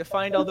have time to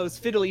find all those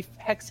fiddly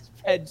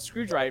hex-head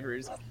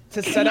screwdrivers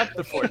to set up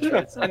the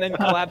fortress and then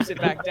collapse it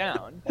back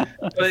down.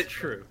 But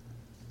true.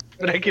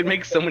 But I can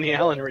make so many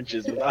Allen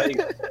wrenches without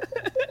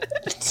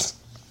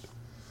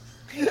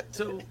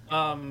So,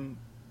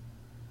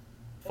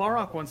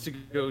 Farrock wants to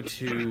go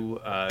to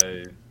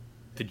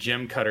the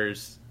gem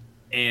cutters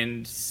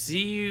and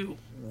see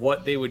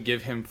what they would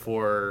give him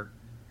for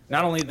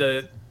not only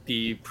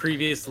the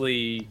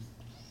previously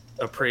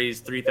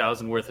appraised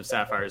 3,000 worth of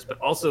sapphires, but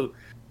also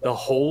the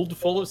hold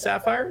full of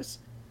sapphires.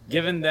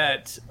 Given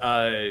that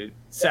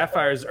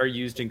sapphires are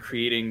used in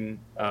creating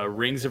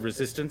rings of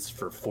resistance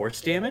for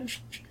force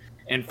damage,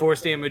 and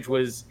force damage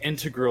was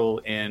integral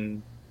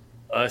in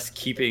us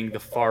keeping the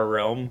far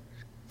realm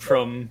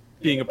from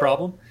being a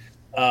problem.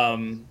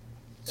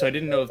 So I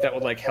didn't know if that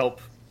would help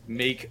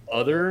make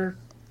other,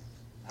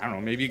 I don't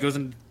know, maybe it goes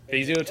in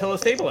Phasio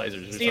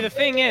telestabilizers or See, something. the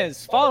thing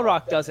is,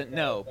 Falrock doesn't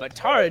know, but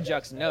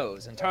Tarajux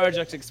knows, and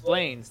Tarajux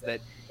explains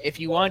that if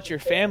you want your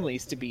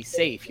families to be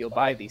safe, you'll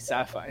buy these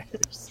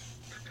sapphires.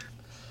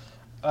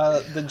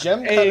 The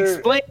gem It cutter.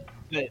 explains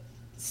that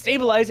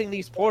stabilizing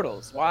these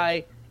portals,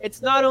 why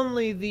it's not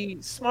only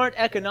the smart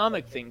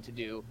economic thing to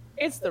do,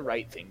 it's the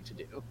right thing to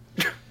do.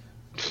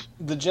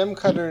 The gem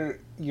cutter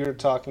you're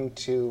talking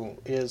to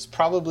is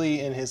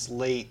probably in his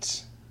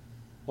late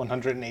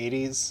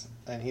 180s,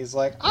 and he's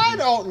like, I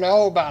don't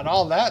know about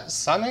all that,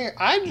 Sonny.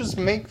 I just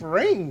make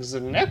rings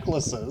and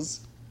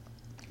necklaces.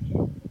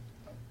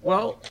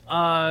 Well,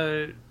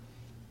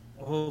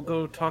 we'll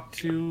go talk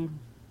to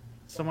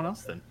someone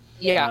else then.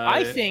 Yeah,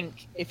 I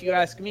think, if you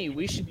ask me,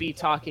 we should be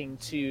talking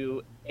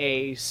to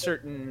a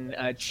certain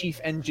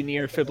chief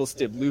engineer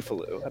Fibblestib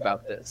Lufaloo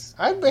about this.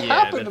 I'd be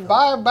happy to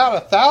buy about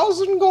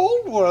 1,000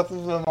 gold worth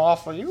of them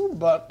off of you,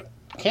 but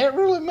can't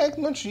really make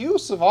much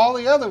use of all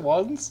the other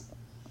ones.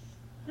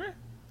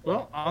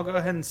 Well, I'll go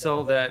ahead and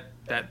sell that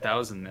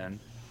 1,000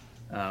 then,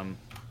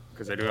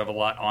 because I do have a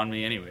lot on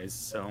me anyways.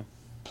 So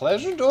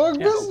Pleasure doing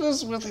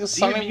business with you,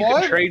 See if Sonny you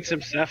boy. can trade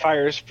some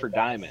sapphires for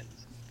diamonds.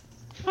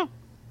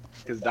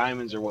 Because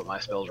diamonds are what my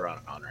spells are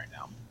on right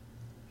now.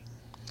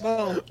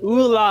 Oh,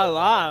 ooh la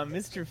la,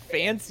 Mr.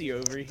 Fancy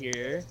over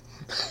here.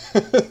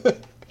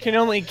 Can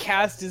only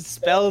cast his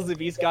spells if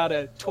he's got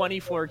a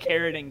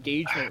 24-karat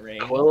engagement ring.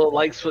 Quilla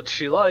likes what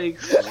she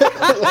likes.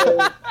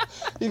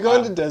 You go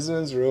into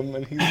Desmond's room,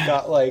 and he's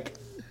got,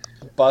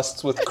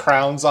 busts with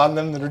crowns on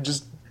them that are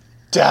just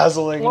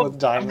dazzling with I've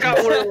diamonds.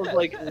 got one of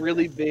those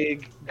really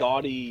big,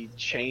 gaudy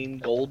chain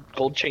gold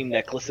chain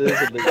necklaces,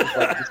 and they're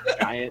just this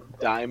giant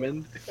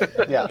diamond.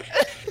 Yeah.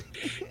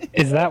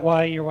 Is that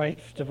why your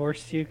wife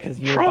divorced you? Because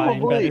you were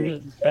Probably.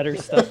 buying better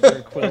stuff for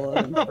Aquila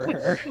and for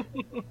her?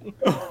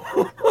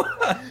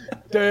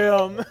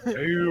 Damn.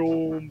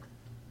 Damn.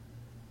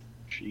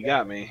 You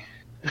got me.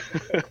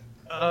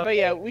 But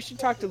yeah, we should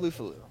talk to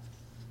Lufaloo.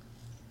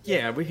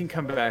 yeah, we can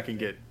come back and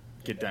get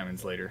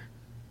diamonds later.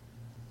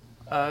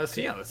 So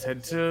yeah, let's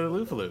head to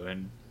Lufaloo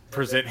and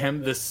present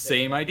him the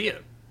same idea.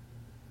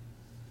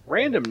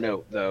 Random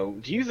note, though.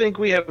 Do you think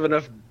we have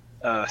enough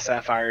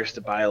sapphires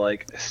to buy, a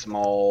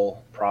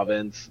small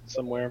province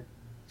somewhere?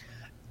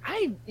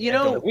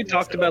 We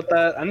talked about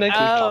that. I think we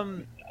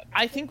talked.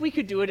 I think we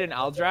could do it in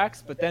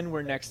Aldrax, but then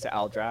we're next to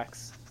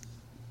Aldrax.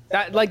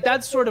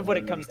 That's sort of what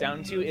it comes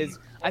down to. Is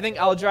I think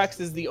Aldrax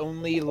is the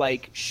only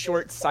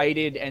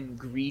short-sighted and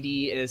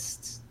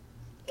greediest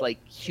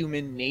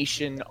human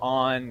nation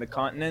on the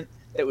continent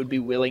that would be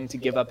willing to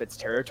give up its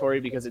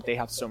territory because they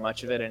have so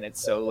much of it and it's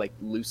so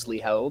loosely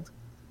held.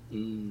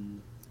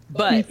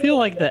 But I feel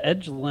like the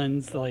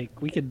Edgelands,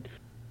 we could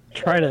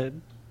try to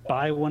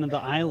buy one of the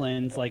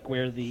islands,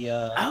 where the.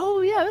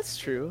 oh yeah, that's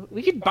true.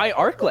 We could buy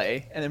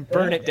Arklay and then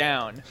burn it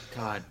down.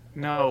 God,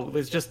 no,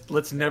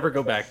 let's never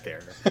go back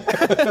there.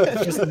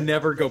 Let's just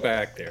never go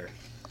back there.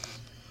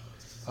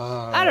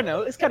 I don't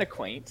know. It's kind of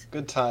quaint.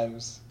 Good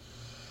times.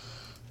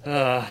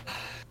 But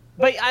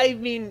I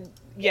mean,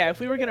 yeah, if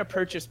we were going to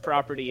purchase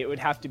property, it would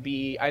have to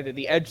be either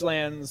the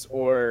Edgelands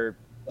or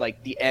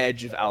the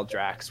edge of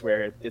Aldrax,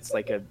 where it's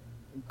a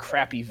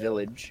crappy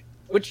village,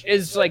 which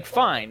is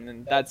fine,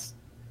 and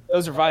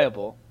those are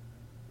viable.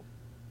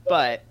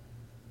 But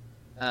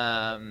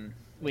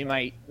we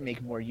might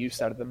make more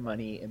use out of the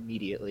money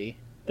immediately.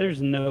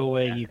 There's no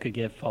way you could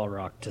get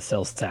Falrock to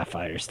sell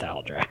sapphires to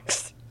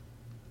Aldrax.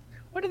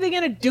 What are they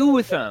going to do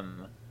with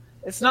them?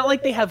 It's not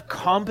like they have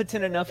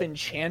competent enough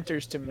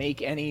enchanters to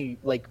make any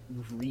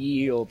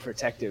real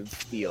protective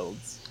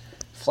fields.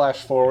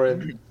 Flash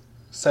forward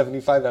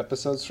 75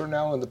 episodes from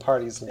now, and the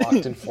party's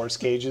locked in force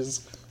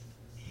cages.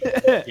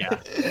 Yeah.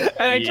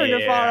 And I turn to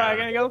Falrock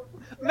and I go,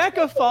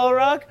 Mecha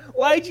Falrock,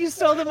 why'd you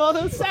sell them all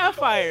those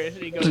sapphires?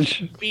 And he goes,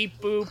 beep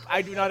boop,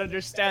 I do not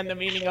understand the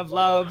meaning of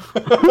love.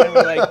 And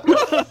we're like,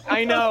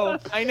 I know,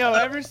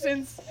 ever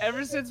since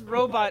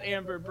Robot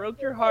Amber broke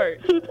your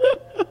heart.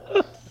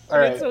 All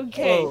right. It's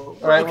okay. All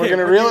right, we're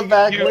gonna reel it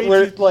back.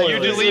 We're You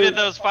deleted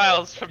those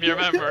files from your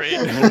memory.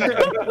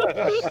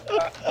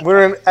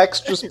 We're in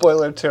extra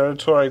spoiler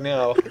territory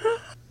now.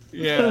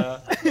 Yeah.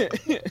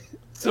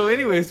 So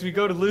anyways, we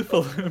go to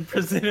Lufaloo and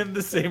present him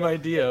the same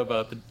idea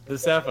about the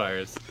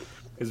sapphires.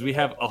 Because we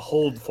have a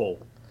hold full.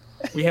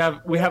 We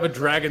have a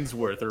dragon's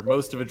worth, or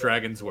most of a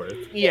dragon's worth.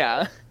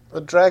 Yeah.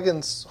 A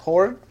dragon's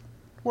hoard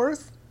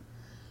worth?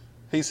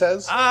 He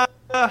says.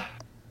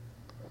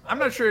 I'm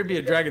not sure it'd be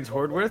a dragon's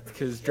hoard worth,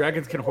 because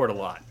dragons can hoard a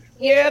lot.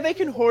 Yeah, they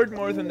can hoard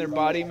more than their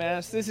body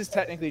mass. This is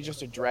technically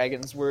just a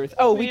dragon's worth.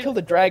 Oh, we killed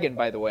a dragon,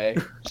 by the way.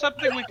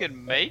 Something we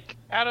can make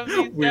out of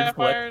these Weird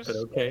flex, sapphires? but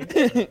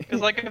okay.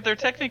 Because, like, if they're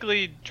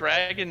technically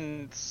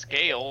dragon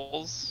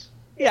scales...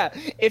 Yeah,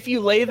 if you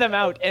lay them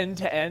out end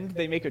to end,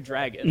 they make a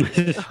dragon.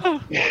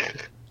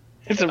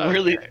 It's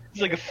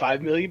like a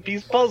 5 million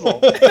piece puzzle.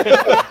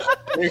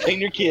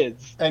 Entertain your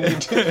kids. And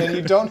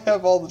you don't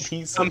have all the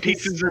pieces. Some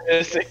pieces are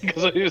missing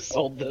because I just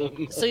sold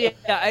them. So yeah,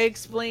 I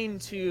explained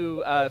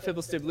to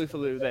Fibblestib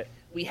Lufalu that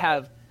we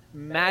have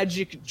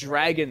magic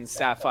dragon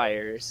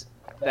sapphires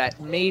that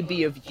may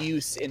be of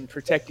use in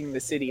protecting the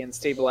city and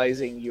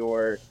stabilizing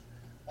your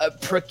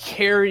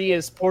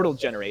precarious portal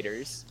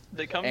generators.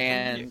 They come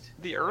And-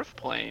 from the Earth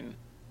plane.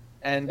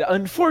 And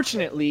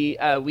unfortunately,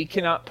 we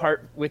cannot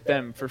part with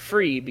them for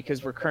free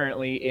because we're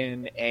currently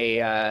in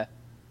a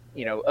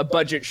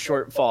budget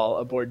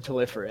shortfall aboard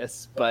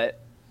Telephorus. But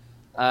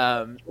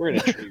We're in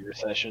a tree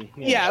recession.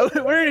 yeah,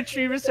 we're in a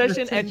tree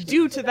recession, and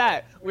due to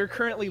that, we're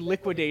currently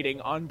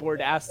liquidating onboard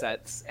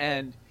assets.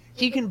 And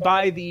he can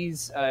buy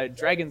these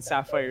dragon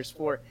sapphires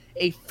for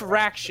a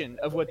fraction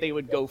of what they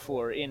would go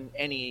for in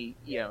any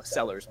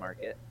seller's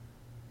market.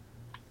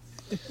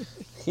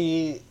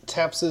 He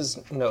taps his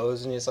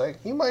nose and he's like,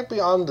 "You might be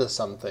onto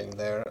something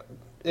there.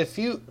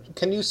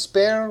 Can you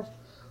spare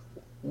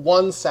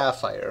one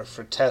sapphire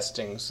for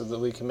testing so that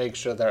we can make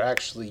sure they're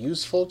actually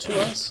useful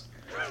to us?"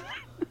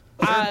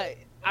 I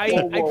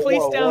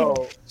place down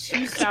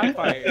 2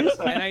 sapphires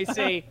and I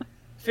say,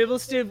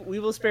 Fibblestib, we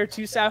will spare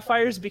 2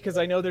 sapphires because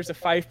I know there's a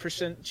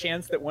 5%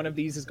 chance that one of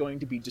these is going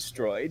to be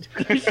destroyed.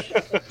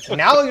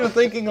 Now you're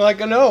thinking like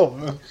a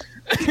gnome.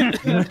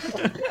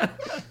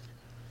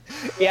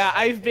 Yeah,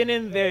 I've been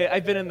in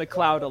the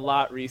cloud a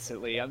lot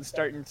recently. I'm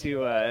starting to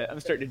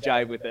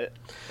jive with it.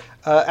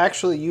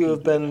 Actually, you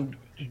have been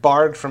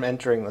barred from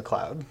entering the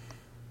cloud.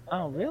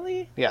 Oh,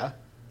 really? Yeah.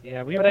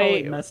 Yeah, we But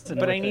probably messing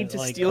I with need it, to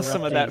like, steal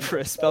some of that corrupting- for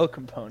a spell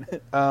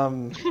component.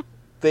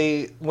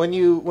 When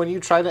you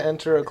try to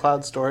enter a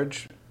cloud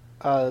storage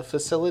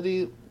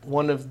facility,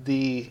 one of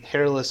the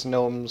hairless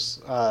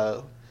gnomes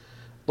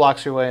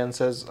blocks your way and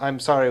says, "I'm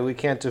sorry, we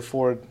can't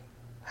afford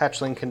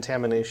hatchling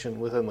contamination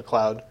within the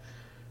cloud."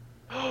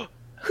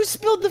 Who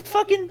spilled the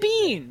fucking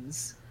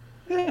beans?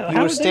 Yeah, You how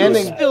were would they standing- know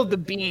Who that? spilled the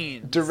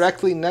beans?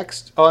 Directly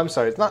next... Oh, I'm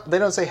sorry. It's not. They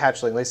don't say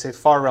hatchling. They say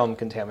far realm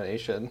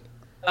contamination.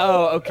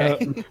 Oh,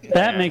 okay.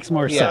 That makes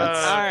more Yeah.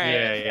 sense. All right.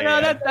 yeah, No,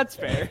 yeah. that's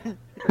fair.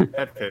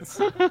 That fits.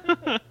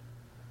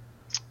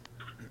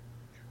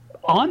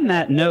 On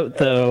that note,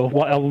 though,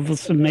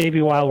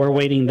 maybe while we're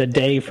waiting the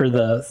day for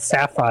the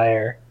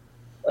sapphire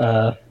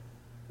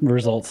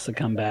results to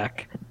come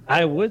back,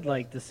 I would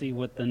like to see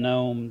what the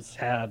gnomes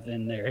have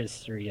in their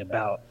history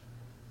about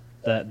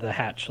the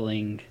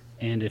hatchling,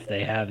 and if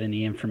they have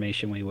any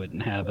information we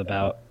wouldn't have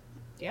about.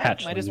 Yeah,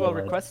 Hatchling might as well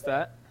blood. request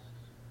that.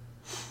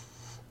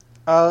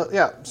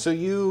 Yeah, so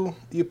you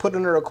put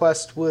in a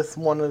request with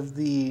one of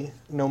the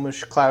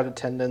gnomish cloud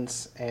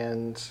attendants,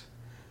 and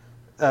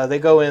they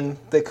go in,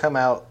 they come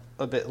out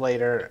a bit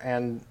later,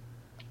 and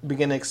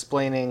begin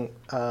explaining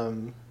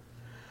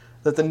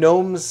that the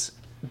gnomes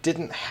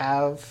didn't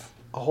have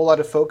a whole lot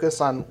of focus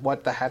on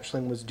what the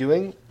hatchling was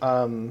doing,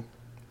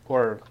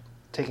 or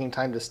taking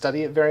time to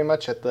study it very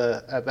much at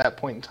that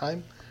point in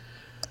time.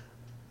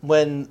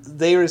 When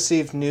they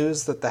received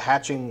news that the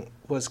hatching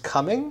was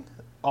coming,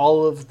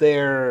 all of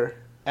their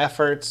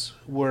efforts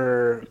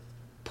were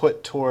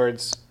put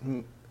towards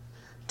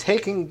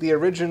taking the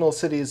original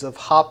cities of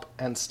Hop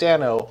and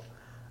Stano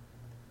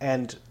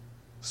and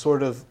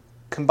sort of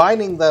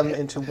combining them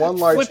into one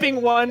large...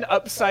 Flipping one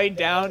upside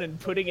down and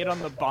putting it on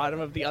the bottom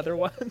of the other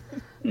one.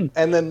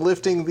 and then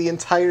lifting the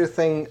entire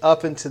thing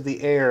up into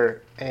the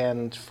air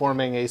and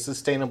forming a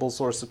sustainable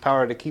source of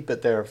power to keep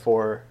it there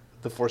for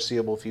the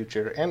foreseeable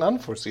future and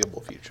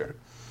unforeseeable future.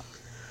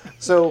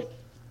 So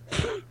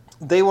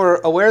they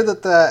were aware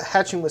that the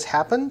hatching was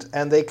happened,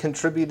 and they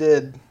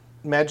contributed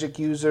magic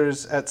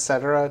users,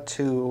 etc.,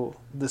 to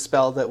the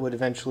spell that would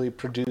eventually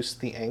produce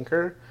the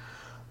anchor.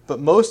 But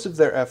most of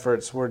their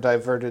efforts were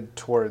diverted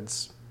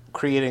towards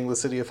creating the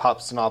city of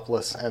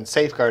Hopstonopolis and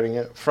safeguarding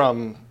it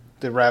from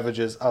the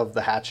ravages of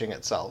the hatching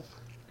itself.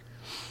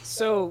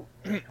 So,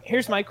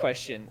 here's my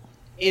question.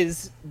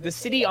 Is the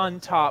city on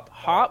top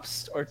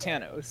Hops or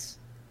Tanos?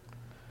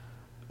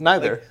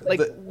 Neither.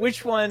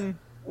 Which one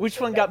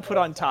got put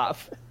on top?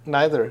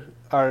 Neither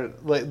are.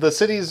 The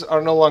cities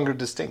are no longer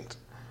distinct.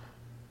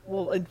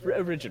 Well,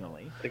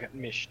 originally. They got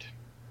mished.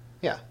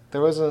 Yeah,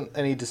 there wasn't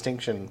any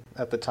distinction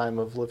at the time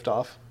of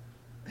liftoff.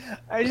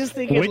 I just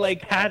think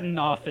Which patent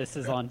office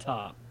is on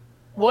top?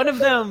 one of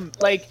them,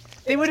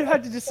 they would have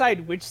had to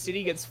decide which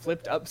city gets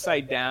flipped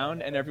upside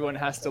down, and everyone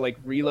has to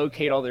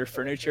relocate all their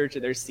furniture to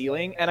their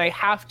ceiling. And I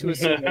have to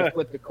assume they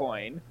flipped a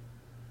coin.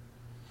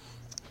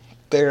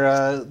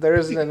 There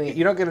isn't any.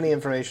 You don't get any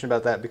information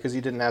about that because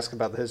you didn't ask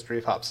about the history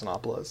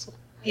of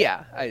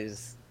Yeah,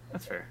 that's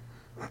fair.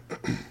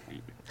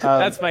 Um,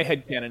 That's my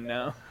headcanon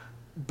now.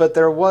 But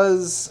there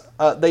was,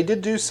 they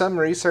did do some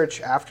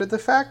research after the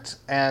fact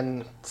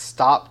and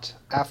stopped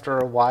after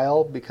a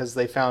while because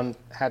they found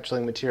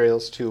hatchling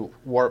materials to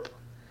warp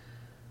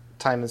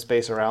time and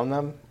space around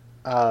them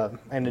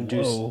and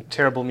induce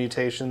terrible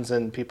mutations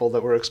in people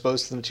that were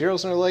exposed to the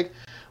materials. And they're like,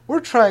 we're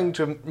trying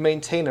to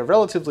maintain a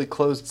relatively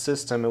closed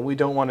system and we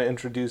don't want to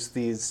introduce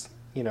these,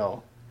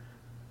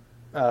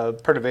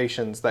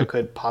 perturbations that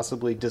could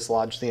possibly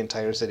dislodge the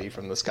entire city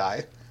from the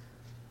sky.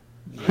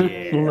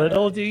 Yeah.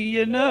 Little do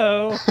you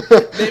know.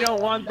 They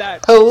don't want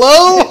that.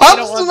 Hello, They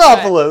don't want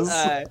Hobstonopolis!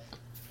 that,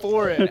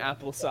 foreign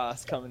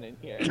applesauce coming in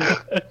here.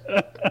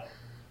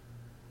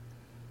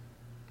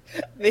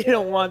 They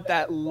don't want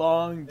that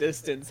long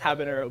distance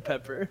habanero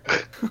pepper.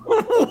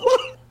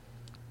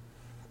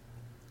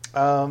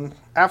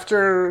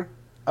 After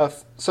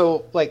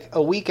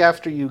a week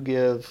after you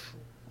give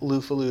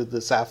Lufalu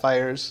the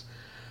sapphires,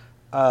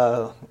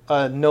 a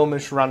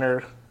gnomish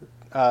runner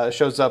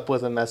shows up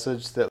with a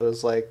message that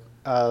was like,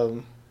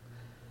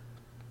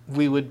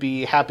 we would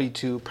be happy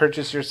to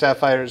purchase your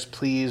sapphires.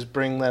 Please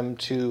bring them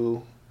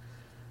to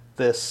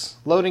this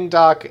loading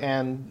dock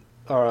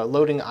or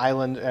loading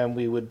island, and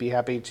we would be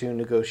happy to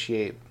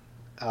negotiate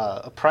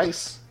a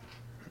price.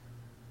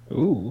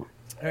 Ooh.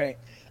 All right.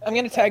 I'm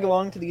going to tag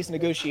along to these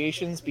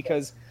negotiations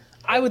because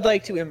I would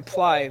like to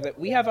imply that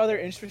we have other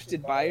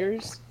interested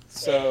buyers.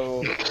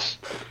 So,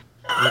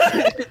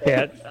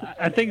 Yeah,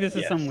 I think this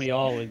is something we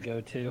all would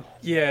go to.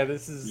 Yeah,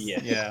 this is...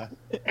 Yes. Yeah.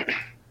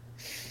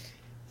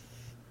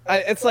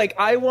 it's like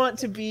I want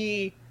to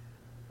be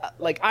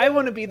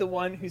the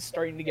one who's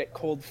starting to get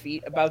cold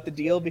feet about the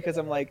deal because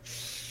I'm like,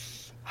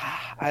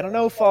 I don't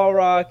know, Fall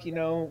Rock.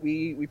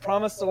 We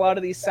promised a lot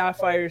of these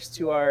sapphires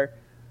to our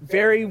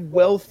very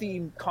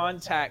wealthy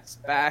contacts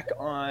back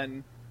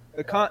on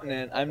the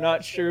continent. I'm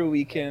not sure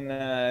we can,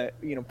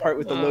 part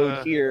with the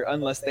load here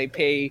unless they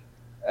pay,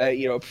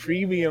 a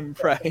premium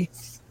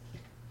price.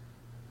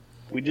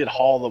 We did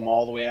haul them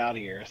all the way out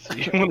here. So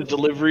you want a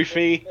delivery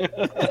fee?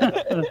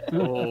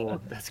 Oh,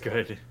 that's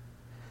good.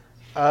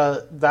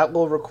 That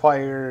will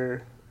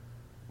require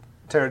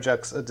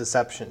Terrajux a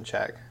deception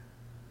check.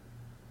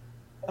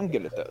 I'm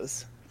good at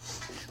those.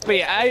 But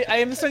yeah, I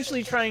am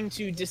essentially trying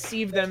to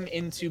deceive them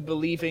into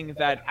believing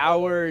that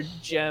our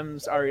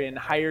gems are in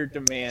higher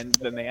demand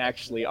than they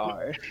actually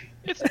are.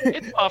 It's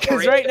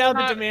Because right now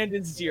the demand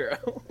is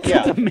 0.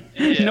 Yeah.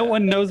 No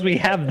one knows we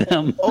have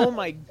them. Oh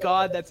my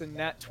god, that's a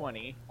nat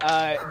 20.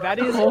 That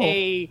is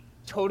a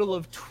total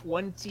of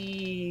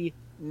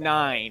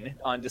 29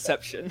 on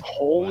deception.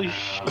 Holy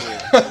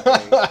shit.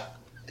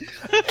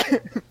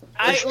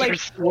 I You're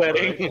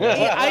sweating.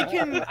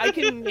 I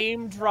can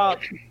name drop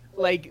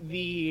like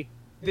the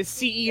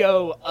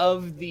CEO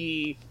of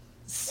the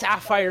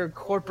Sapphire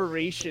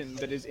Corporation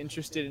that is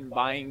interested in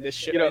buying this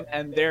shipment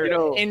and their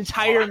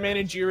entire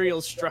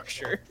managerial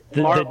structure.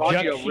 The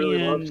Maggio really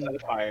Juxian- loves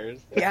sapphires.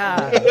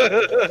 Yeah.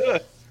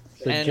 The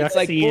And it's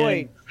like,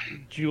 boy,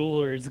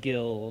 Jewelers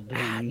Guild.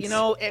 And...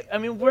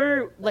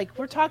 we're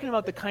talking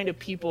about the kind of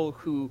people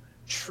who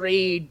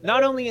trade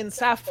not only in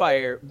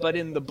sapphire but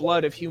in the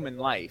blood of human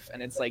life.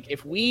 And it's like,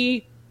 if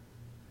we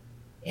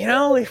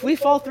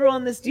fall through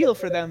on this deal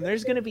for them,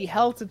 there's going to be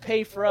hell to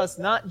pay for us,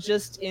 not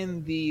just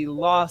in the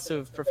loss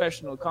of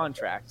professional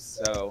contracts.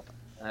 So,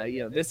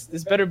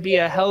 this better be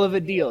a hell of a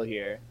deal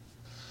here.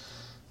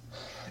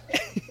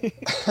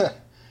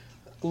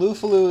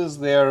 Lufalu is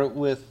there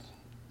with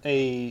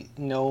a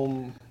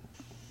gnome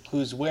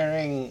who's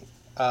wearing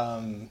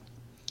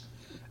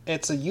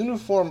it's a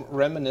uniform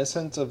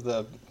reminiscent of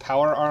the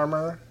power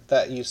armor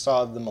that you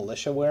saw the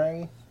militia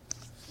wearing.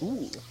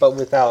 Ooh. But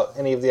without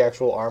any of the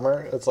actual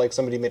armor. It's like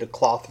somebody made a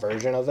cloth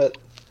version of it.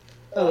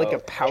 Oh, like a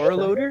power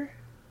loader?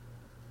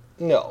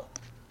 No.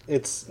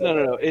 It's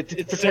No.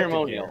 It's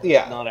ceremonial.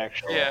 Yeah. Not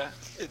actual. Yeah,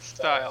 it's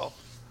style.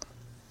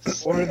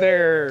 Or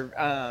they're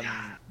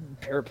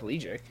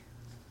paraplegic.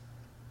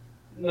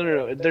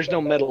 No. There's no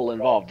metal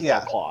involved. It's Yeah.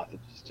 all cloth.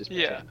 It's just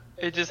Yeah,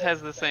 it just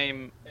has the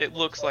same. It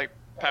looks like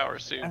power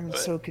suit. I'm but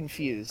so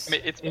confused.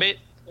 it's made.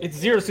 It's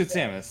Zero Suit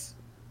Samus.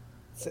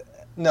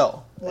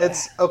 No.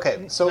 It's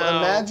okay. So No.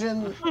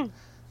 imagine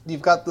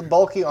you've got the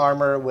bulky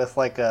armor with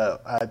like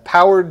a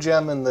power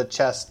gem in the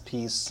chest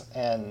piece,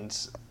 and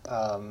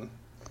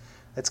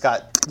it's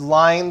got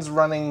lines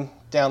running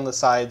down the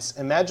sides.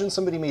 Imagine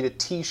somebody made a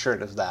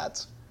T-shirt of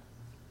that,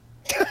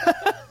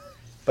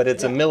 but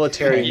it's a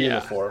military Yeah.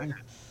 uniform.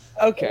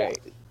 Okay.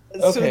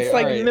 So Okay, it's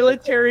like alright.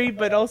 military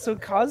but also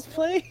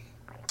cosplay?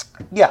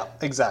 Yeah,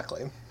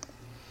 exactly.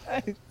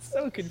 I'm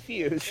so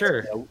confused.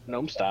 Sure.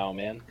 Gnome style,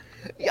 man.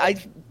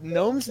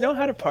 Gnomes know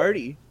how to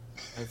party.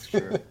 That's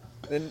true.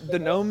 The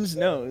gnomes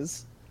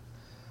knows.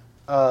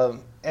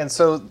 And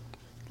so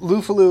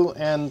Lufalu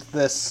and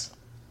this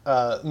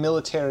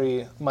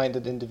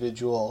military-minded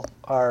individual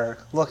are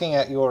looking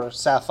at your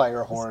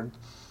sapphire hoard,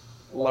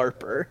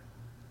 LARPer.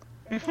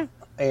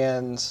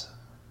 and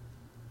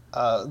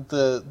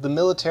the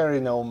military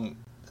gnome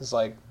is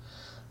like,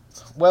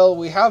 well,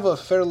 we have a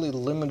fairly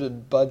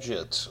limited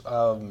budget.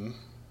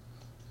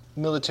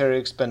 Military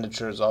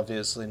expenditures,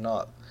 obviously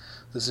not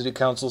the city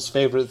council's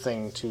favorite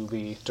thing to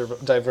be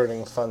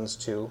diverting funds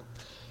to.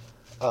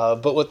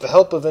 But with the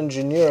help of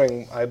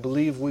engineering, I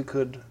believe we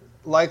could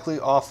likely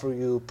offer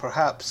you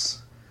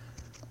perhaps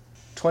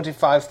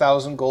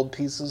 25,000 gold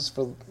pieces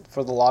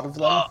for the lot of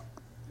them.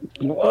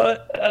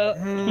 What?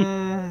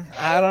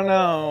 I don't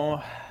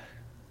know.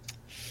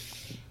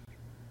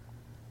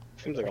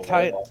 Seems like a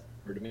Tight. lot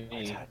to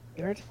me.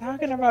 You're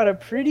talking about a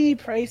pretty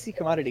pricey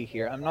commodity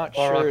here. I'm not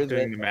sure Balrog that.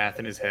 doing the math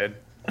in his head.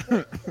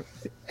 and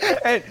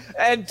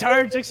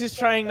Tarjix is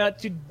trying not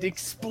to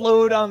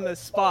explode on the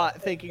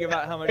spot, thinking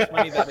about how much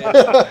money that is.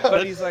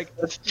 But he's like,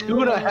 That's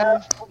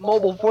 2.5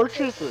 mobile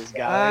fortresses,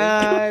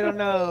 guys. I don't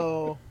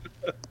know.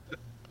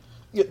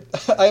 Yeah,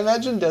 I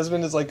imagine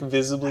Desmond is like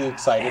visibly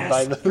excited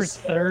by Ask for this.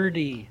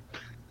 30.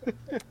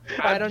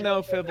 I don't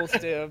know,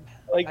 Fibblestiv.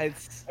 Like, I,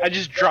 I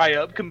just dry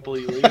up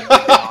completely.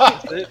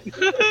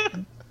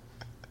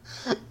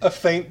 A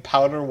faint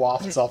powder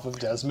wafts off of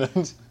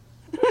Desmond.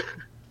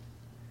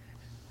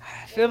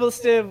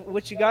 Fibblestiv,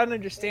 what you gotta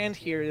understand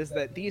here is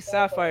that these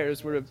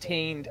sapphires were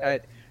obtained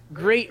at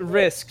great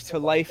risk to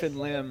life and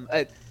limb.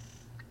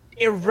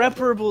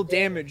 Irreparable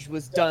damage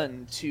was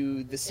done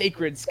to the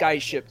sacred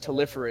skyship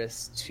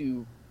Telephorus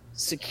to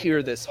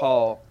secure this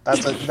haul.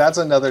 That's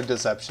another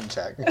deception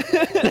check.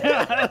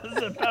 I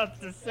was about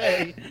to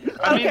say.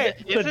 I mean, Okay,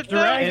 is The it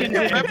dragon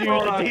though? didn't do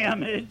the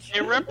damage.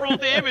 Irreparable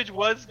damage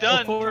was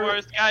done to Before- our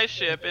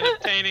skyship in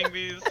obtaining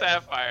these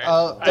sapphires.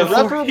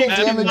 Irreparable That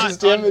damage is is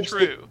damage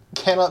that untrue.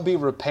 cannot be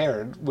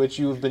repaired, which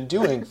you have been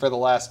doing for the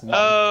last month.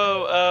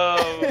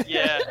 Oh,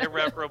 yeah,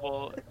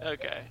 irreparable.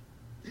 Okay.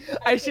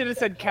 I should have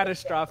said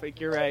catastrophic,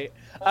 you're right.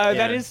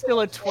 That is still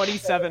a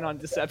 27 on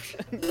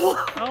deception.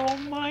 Oh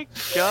my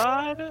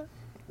god.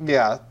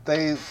 Yeah,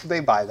 they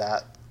buy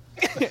that.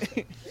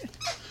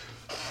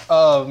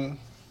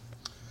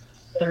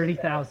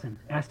 30,000.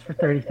 Ask for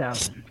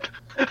 30,000.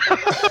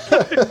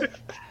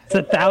 It's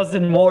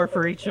 1,000 more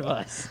for each of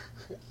us.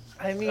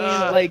 I mean,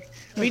 like,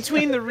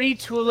 between the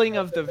retooling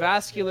of the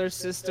vascular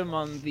system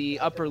on the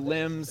upper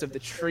limbs of the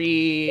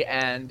tree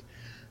and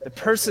the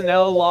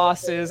personnel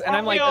losses, and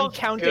Aren't we I'm all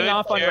counting good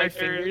off on my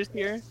characters? fingers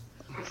here.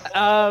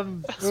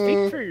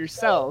 Speak for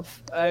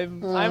yourself.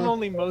 I'm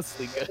only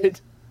mostly good.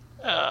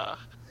 I'm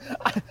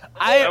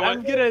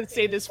gonna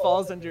say this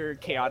falls under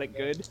chaotic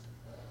good.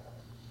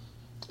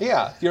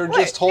 Yeah, you're What?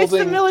 just holding.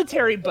 It's the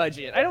military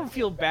budget. I don't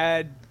feel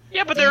bad.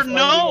 Yeah, but they're defunding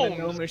gnomes.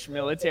 the gnomish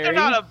military. They're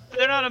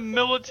not a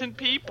militant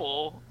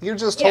people. You're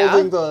just Yeah.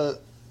 holding the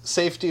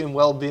safety and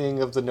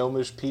well-being of the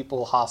gnomish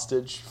people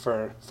hostage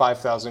for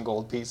 5,000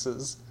 gold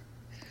pieces.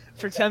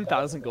 For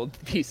 10,000 gold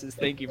pieces,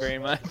 thank you very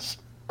much.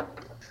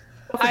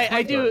 I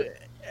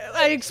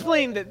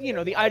explained that,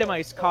 the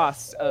itemized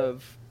costs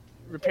of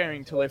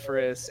repairing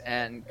Telephorus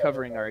and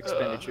covering our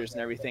expenditures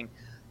and everything.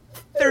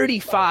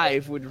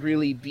 35 would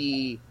really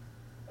be,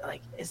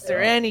 like, is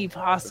there any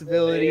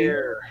possibility?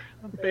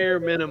 Bare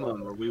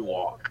minimum, or we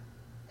walk.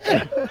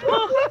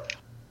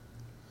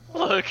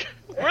 Look,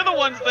 we're the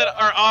ones that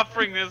are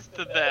offering this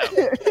to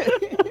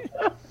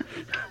them.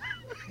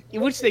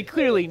 Which they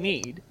clearly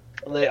need.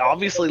 They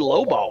obviously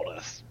lowballed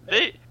us.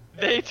 They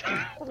Look,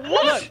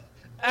 what?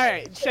 all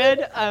right,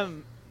 Ched.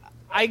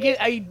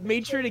 I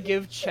made sure to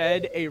give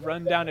Ched a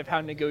rundown of how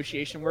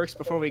negotiation works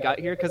before we got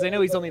here, because I know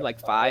he's only like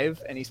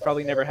 5 and he's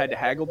probably never had to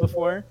haggle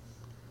before.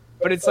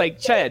 But it's like,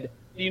 Ched,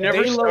 You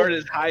never They start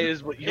as high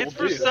as what you'll It's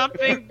for do.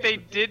 something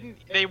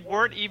they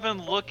weren't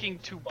even looking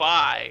to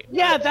buy.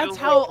 yeah, until that's we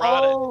how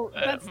brought it all to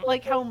them. that's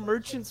like how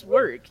merchants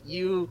work.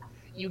 You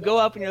go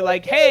up and you're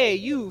like, hey,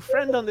 you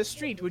friend on the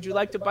street, would you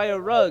like to buy a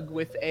rug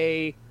with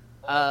a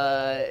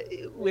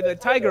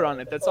tiger on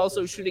it that's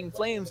also shooting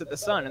flames at the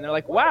sun? And they're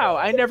like, wow,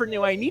 I never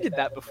knew I needed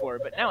that before,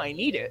 but now I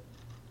need it.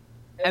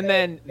 And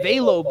then they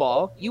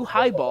lowball, you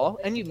highball,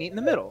 and you meet in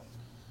the middle.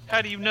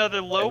 How do you know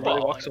they're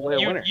Everybody walks away a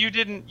winner.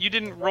 lowballing? You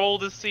didn't roll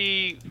to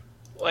see,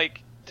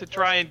 like, to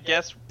try and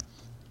guess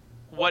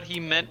what he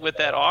meant with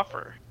that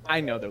offer.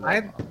 I know they're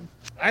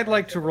I'd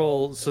like to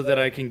roll so that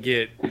I can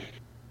get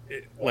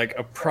like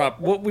a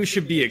what we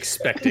should be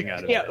expecting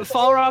out of Yeah, it.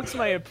 Falrock's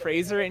my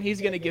appraiser, and he's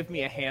gonna give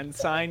me a hand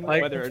sign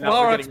Like whether or not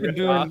we're Balrog's getting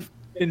ripped off.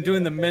 been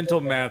doing the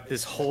mental math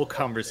this whole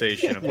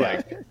conversation of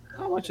like,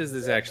 how much is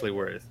this actually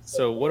worth?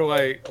 So what do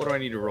I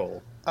need to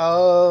roll?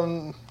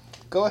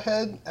 Go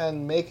ahead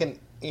and make an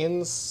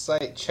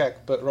insight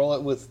check, but roll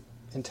it with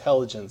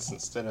intelligence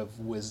instead of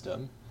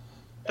wisdom.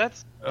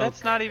 That's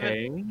not even.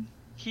 Okay.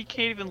 He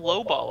can't even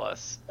lowball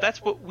us.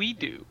 That's what we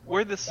do.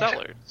 We're the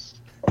sellers.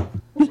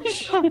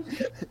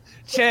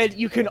 Ched,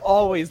 you can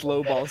always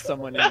lowball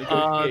someone in That's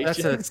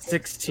negotiations. a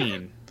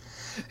 16.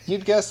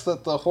 You'd guess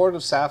that the hoard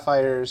of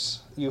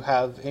sapphires you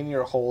have in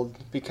your hold,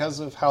 because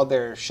of how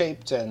they're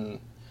shaped and,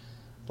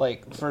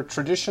 like, for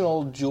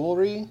traditional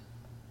jewelry,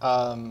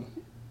 and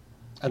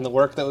the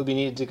work that would be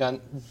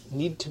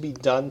need to be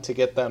done to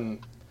get them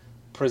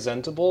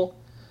presentable,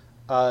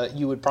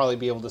 you would probably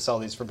be able to sell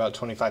these for about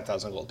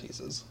 25,000 gold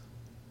pieces.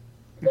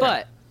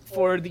 But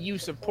for the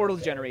use of portal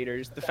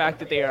generators, the fact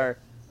that they are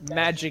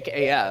magic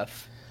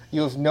AF,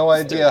 You have no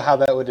idea how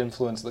that would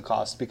influence the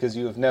cost because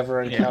you have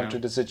never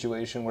encountered a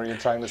situation where you're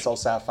trying to sell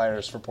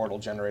sapphires for portal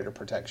generator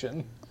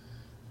protection.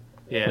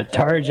 Yeah. But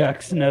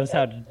Tarjux knows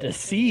how to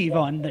deceive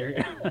on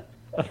their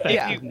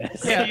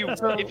effectiveness.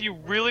 If you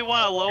really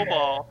want a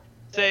lowball,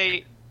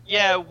 say,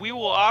 yeah, we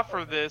will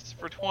offer this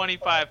for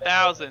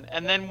 25,000,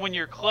 and then when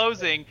you're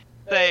closing,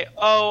 say,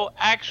 oh,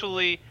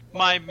 actually,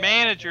 my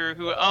manager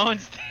who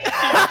owns the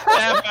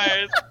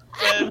sapphires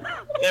says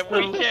that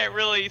we can't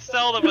really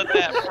sell them at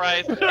that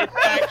price. It's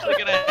actually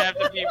going to have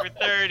to be for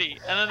 30.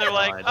 And then they're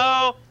like,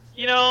 oh,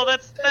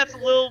 that's a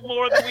little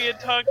more than we had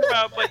talked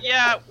about, but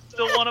yeah,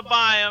 still want to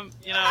buy them,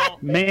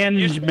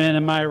 Management,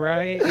 am I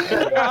right?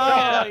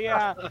 Oh,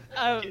 yeah.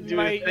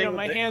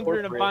 My hands are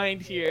in a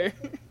bind here.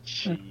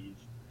 Jeez.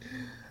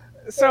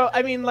 So,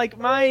 I mean, like,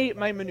 my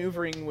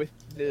maneuvering with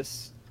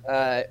this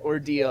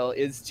ordeal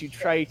is to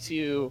try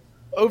to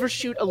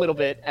overshoot a little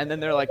bit, and then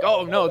they're like,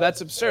 oh, no,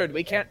 that's absurd.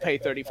 We can't pay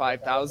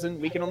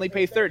 35,000. We can only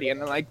pay 30. And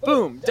they're like,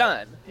 boom,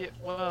 done.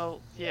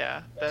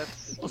 Yeah,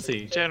 that's We'll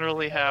see.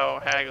 generally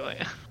how haggling.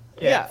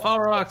 Yeah.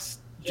 Falrock's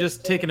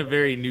just taking a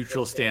very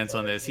neutral stance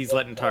on this. He's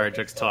letting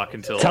Tarjux talk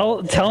until Tell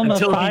him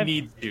he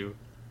needs to.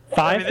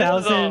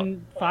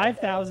 5,000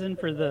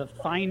 for the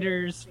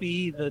finder's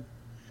fee, the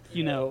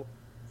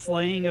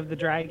slaying of the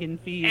dragon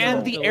fee,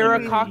 And the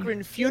Era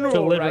Cochran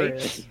funeral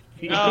rites.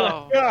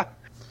 No.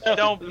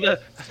 Don't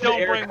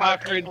bring my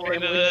people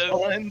into this.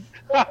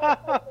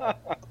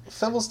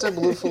 Fibblestib,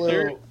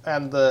 Lufalu,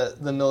 and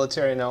the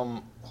military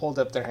gnome hold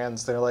up their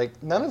hands. They're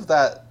like, none of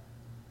that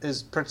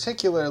is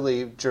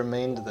particularly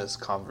germane to this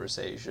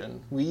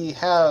conversation. We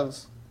have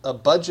a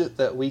budget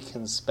that we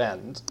can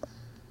spend,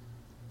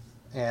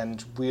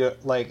 and we're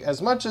like,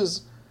 as much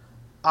as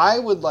I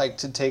would like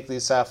to take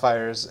these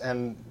sapphires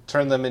and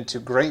turn them into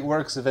great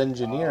works of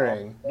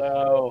engineering,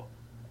 No.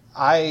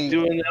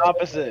 Doing the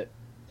opposite.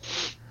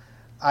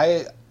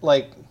 I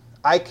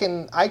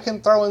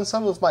can throw in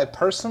some of my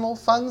personal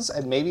funds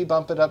and maybe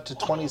bump it up to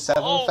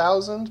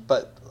 27,000,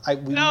 but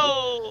we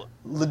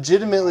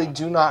legitimately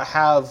do not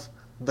have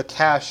the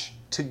cash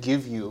to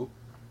give you.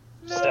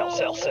 Sell.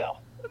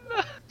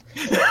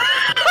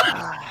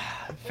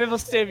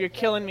 Fibblestave, you're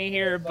killing me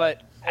here,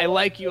 but I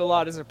like you a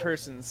lot as a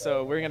person,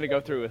 so we're going to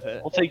go through with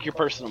it. We'll take your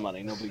personal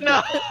money. No big deal.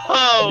 No!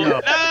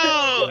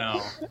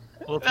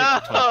 We'll take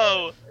the 20.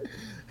 No!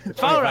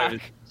 Falrock!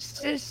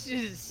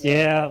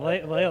 Yeah,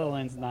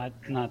 Leyland's not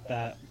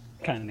that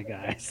kind of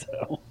guy,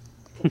 so.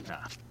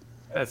 Nah,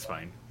 that's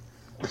fine.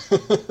 All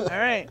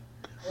right.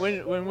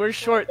 When we're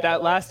short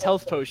that last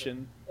health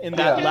potion in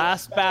that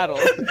last battle,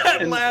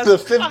 The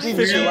 50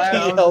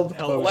 GP health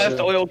potion. Last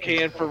oil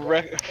can for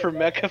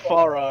Mecha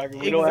Falrog.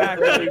 We don't have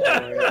to pay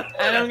for it.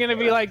 and I'm gonna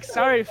be like,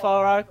 "Sorry,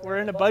 Falrock, we're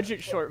in a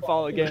budget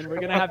shortfall again. We're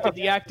gonna have to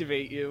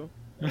deactivate you."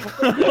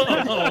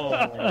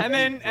 And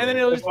then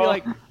it'll just be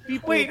like,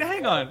 Wait,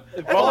 hang on.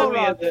 Follow me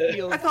Falrock at the...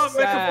 feels I thought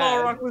sad. Mecha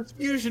Falrock was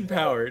fusion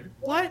powered.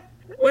 What?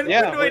 When do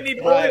I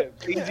need my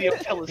easy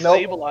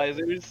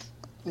telestabilizers.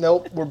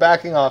 Nope, we're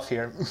backing off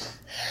here.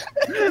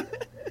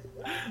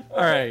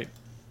 All right.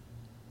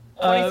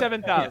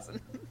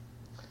 27,000.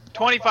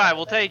 25,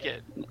 we'll take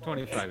it.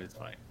 25 is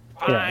fine.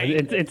 Yeah,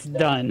 it's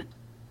done.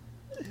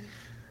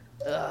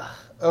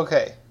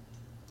 Okay.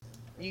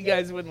 You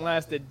guys wouldn't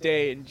last a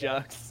day in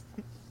Jux.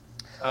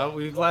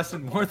 We've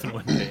lasted more than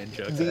one day in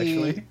jokes,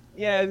 actually.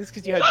 Yeah, that's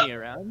because you had me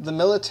around. The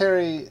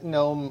military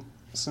gnome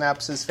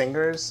snaps his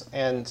fingers,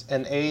 and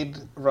an aide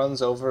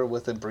runs over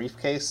with a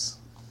briefcase,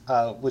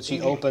 which he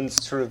opens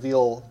to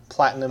reveal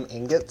platinum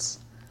ingots.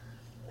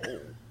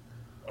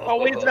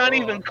 Oh, it's not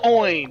even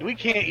coined. We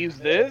can't use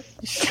this.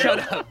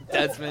 Shut up,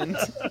 Desmond.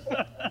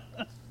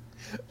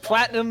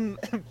 Platinum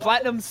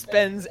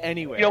spends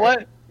anywhere. You know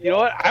what?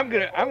 I'm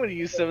gonna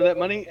use some of that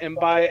money and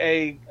buy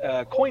a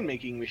coin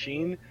making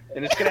machine,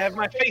 and it's gonna have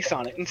my face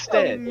on it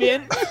instead. A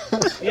mint?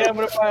 Yeah, I'm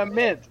gonna buy a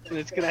mint, and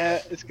it's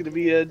gonna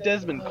be a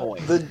Desmond coin.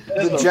 The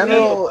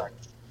general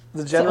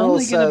It's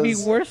only says going to be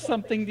worth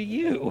something to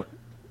you.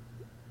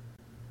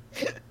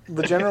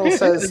 the general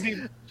says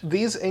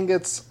these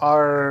ingots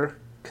are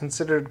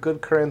considered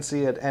good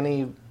currency at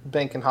any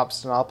bank in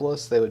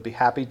Hobstonopolis. They would be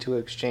happy to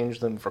exchange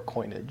them for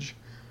coinage.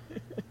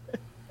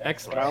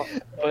 Excellent.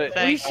 Well, but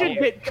We should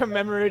get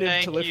commemorative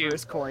Thank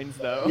Taliferous coins,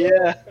 though.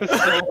 yeah,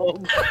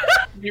 so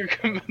you're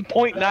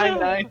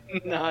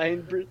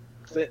 0.999%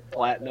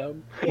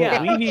 platinum.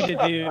 Yeah.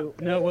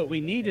 What we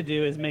need to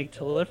do is make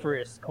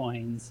Taliferous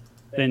coins,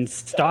 then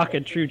stalk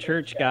a true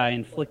church guy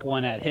and flick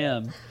one at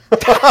him,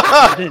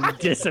 and then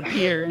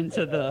disappear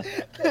into the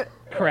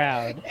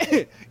crowd.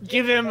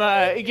 give him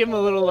a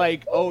little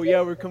like, oh yeah,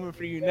 we're coming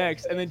for you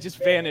next, and then just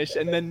vanish,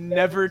 and then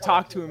never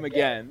talk to him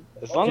again.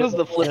 As long as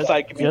the flip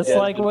side can be just dead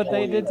like what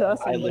they before did to us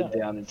in eyelid Jump.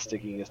 down and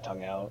sticking his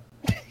tongue out.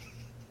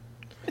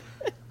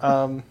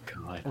 God.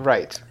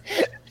 Right.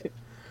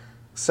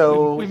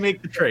 So We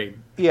make the trade.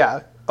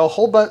 yeah, a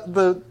whole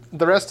the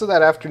rest of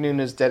that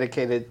afternoon is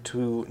dedicated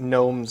to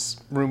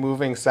gnomes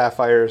removing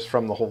sapphires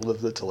from the hold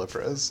of the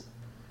Taliferous.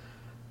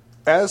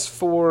 As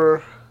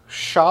for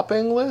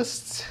shopping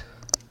lists,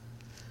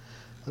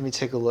 Let me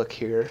take a look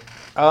here.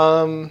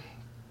 You're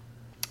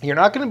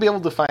not going to be able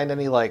to find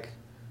any, like,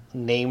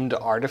 named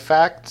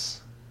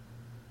artifacts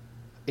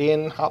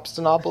in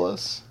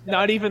Hobstonopolis.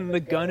 Not even the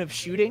gun of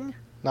shooting?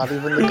 Not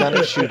even the gun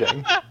of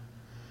shooting.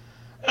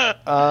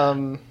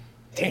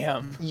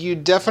 Damn. You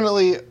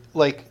definitely,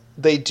 like,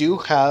 they do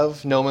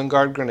have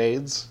Nomengard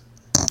grenades.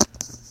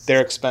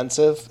 They're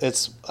expensive.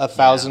 It's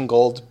 1,000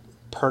 gold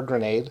per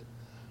grenade.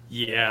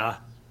 Yeah.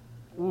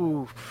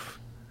 Oof.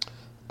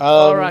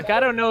 Rock,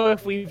 I don't know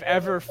if we've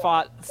ever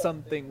fought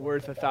something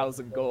worth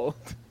 1,000 gold.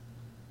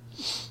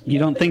 You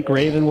don't think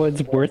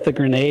Ravenwood's worth a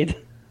grenade?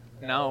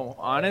 No,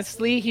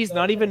 honestly, he's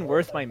not even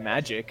worth my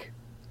magic.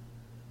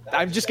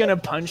 I'm just gonna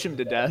punch him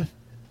to death.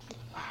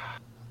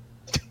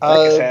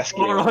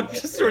 Laurent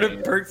just sort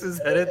of perks his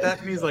head at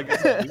that, and he's like,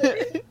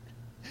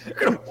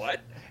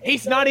 "What?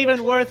 He's not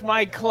even worth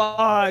my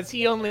claws.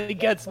 He only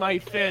gets my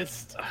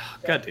fist."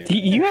 God damn.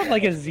 You have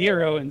like a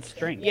 0 in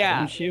strength, Yeah,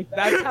 don't you?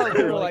 that's how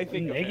cool I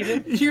think.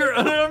 Negative? Your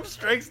unarmed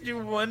strikes do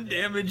 1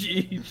 damage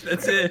each.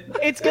 That's it.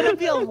 It's gonna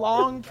be a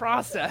long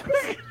process.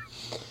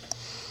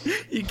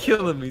 You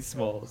killing me,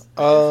 Smalls.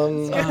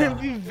 It's gonna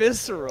be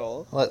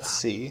visceral. Let's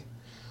see.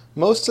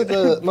 Most of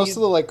the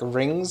like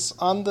rings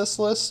on this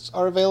list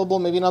are available.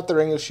 Maybe not the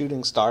Ring of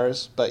Shooting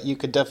Stars, but you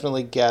could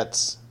definitely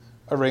get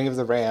a Ring of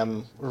the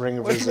Ram, a Ring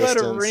of What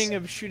Resistance. about a ring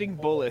of shooting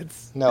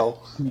bullets? No.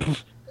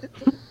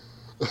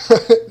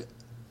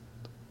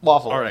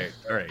 Waffle. All right.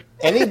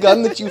 Any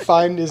gun that you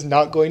find is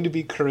not going to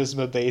be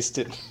charisma based.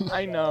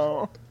 I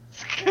know.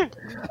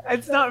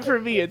 It's not for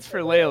me. It's for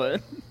Layla.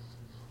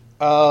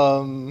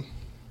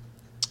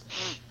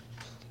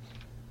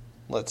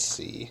 Let's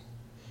see.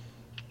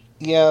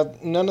 Yeah,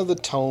 none of the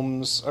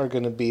tomes are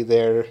going to be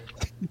there.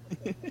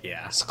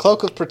 Yeah. It's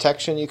Cloak of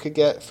Protection you could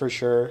get for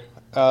sure.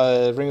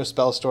 Ring of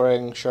Spell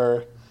Storing,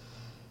 sure.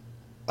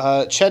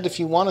 Ched, if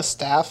you want a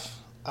staff,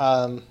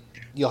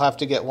 you'll have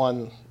to get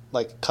one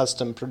like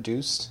custom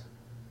produced.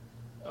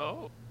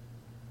 Oh.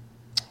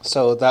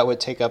 So that would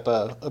take up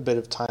a bit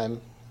of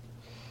time.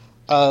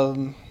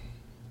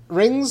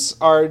 Rings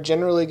are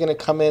generally going to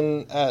come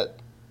in at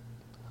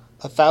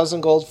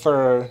 1,000 gold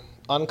for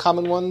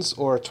uncommon ones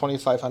or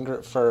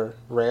 2,500 for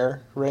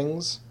rare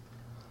rings.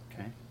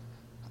 Okay.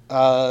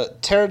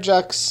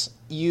 Terrajux,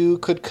 you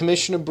could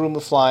commission a Broom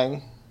of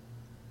Flying.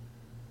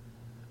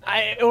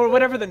 Or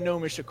whatever the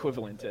gnomish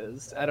equivalent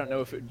is. I don't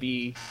know if it would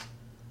be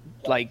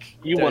like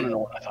You want an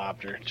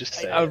ornithopter? Just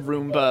say a it.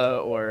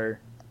 Roomba or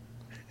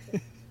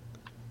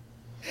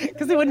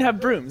because they wouldn't have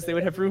brooms; they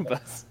would have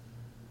Roombas.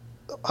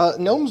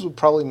 Gnomes would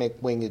probably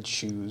make winged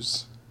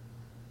shoes.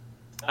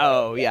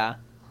 Oh yeah,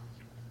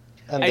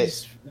 And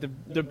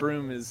the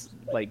broom is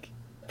like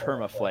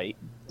permaflight,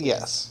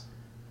 yes.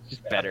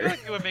 just I feel better.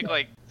 like it would make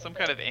like some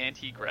kind of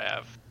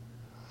anti-grav.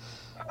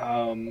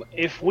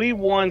 If we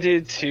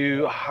wanted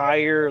to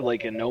hire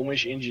like a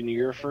gnomish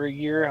engineer for a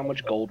year, how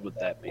much gold would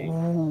that be?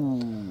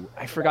 Ooh,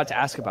 I forgot to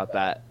ask about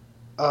that.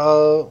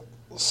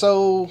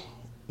 So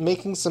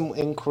making some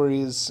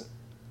inquiries,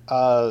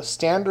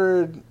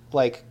 standard,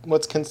 like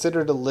what's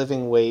considered a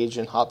living wage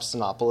in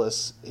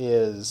Hobstonopolis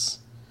is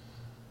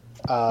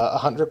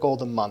 100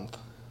 gold a month.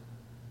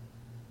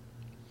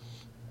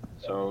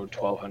 So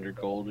 1,200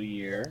 gold a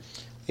year.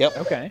 Yep.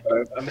 Okay.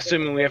 I'm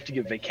assuming we have to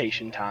give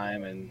vacation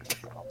time and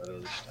all that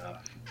other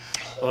stuff.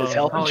 Well, Is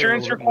health probably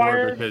insurance a little more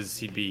required? because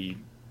he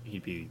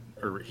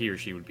or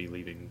she would be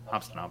leaving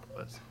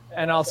Hobstonopolis.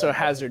 And also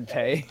hazard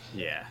pay.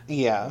 Yeah.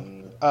 Yeah.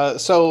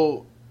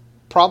 So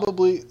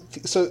probably.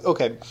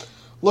 Okay.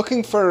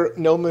 Looking for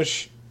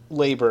gnomish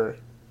labor,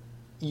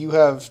 you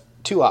have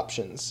two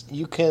options.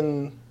 You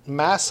can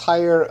mass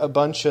hire a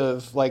bunch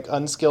of like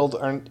unskilled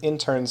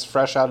interns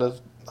fresh out of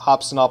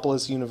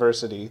Hobstonopolis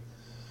University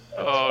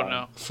Oh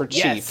no. for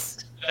cheap. Yes.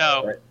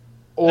 No.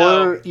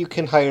 Or you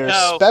can hire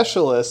No.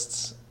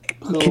 specialists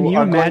who Can you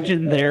are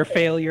imagine their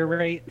failure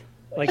rate?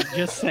 Like,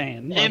 just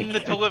saying. In the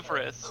Like,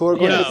 Telephorus. who are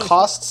going No. to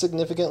cost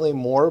significantly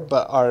more,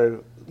 but are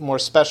more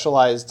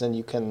specialized, and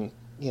you can,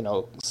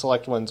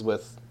 select ones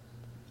with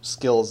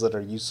skills that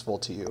are useful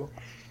to you.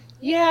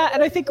 Yeah,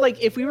 and I think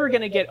like if we were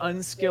gonna get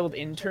unskilled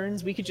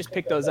interns, we could just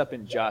pick those up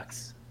in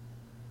Jux.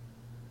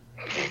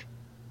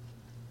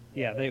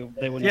 yeah, they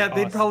wouldn't. Yeah,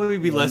 they'd cost- probably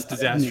be less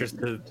disastrous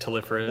to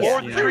Telephorus.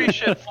 Or you know? three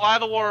ship, fly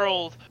the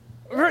world.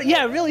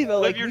 Yeah, really though,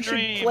 Live like your we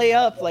dream. should play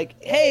up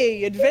like,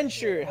 hey,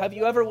 adventure, have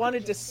you ever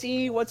wanted to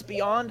see what's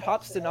beyond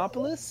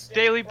Hobstonopolis?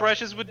 Daily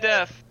brushes with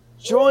death.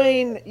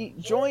 Join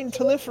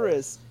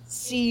Telephorus,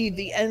 see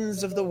the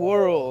ends of the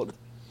world.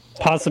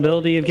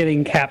 Possibility of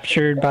getting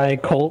captured by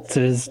cults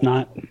is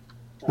not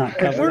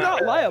covered. We're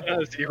not liable.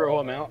 A zero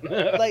amount.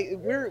 Like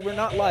we're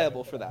not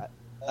liable for that.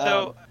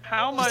 So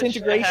how much to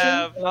Disintegration,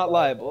 have not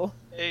liable.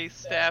 a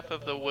staff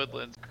of the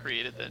woodlands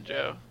created then,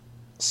 Joe?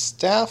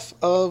 Staff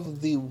of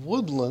the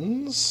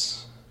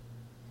Woodlands.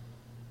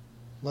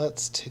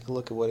 Let's take a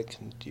look at what it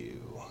can do.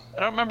 I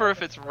don't remember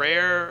if it's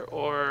rare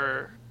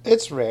or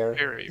It's rare.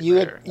 Very you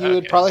rare. Would, you would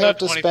Okay, probably so have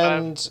to 25?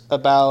 spend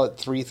about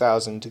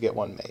 3,000 to get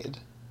one made.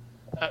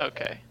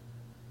 okay.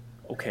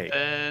 Okay.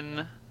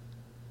 Then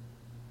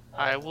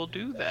I will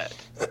do that.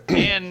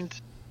 And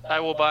I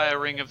will buy a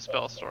ring of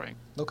spell storing.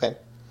 Okay.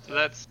 So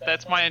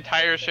that's my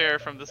entire share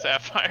from the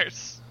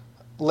sapphires.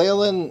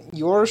 Leyland,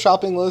 your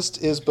shopping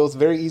list is both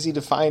very easy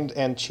to find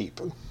and cheap.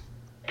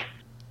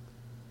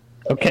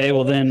 Okay,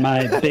 well then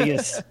my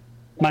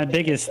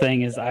biggest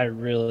thing is I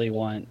really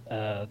want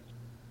to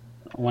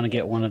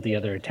get one of the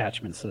other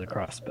attachments to the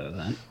crossbow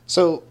then.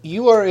 So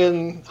you are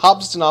in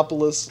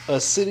Hobstonopolis, a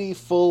city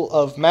full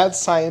of mad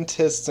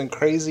scientists and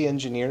crazy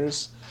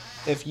engineers.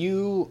 If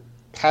you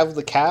have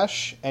the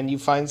cash and you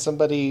find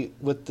somebody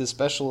with the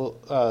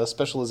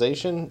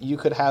specialization, you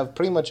could have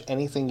pretty much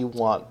anything you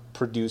want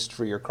produced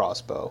for your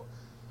crossbow.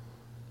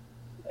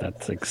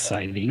 That's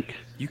exciting.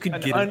 You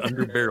could get an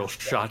underbarrel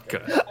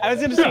shotgun. I was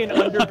going to say an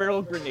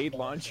underbarrel grenade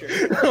launcher.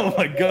 Oh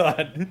my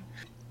god.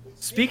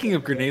 Speaking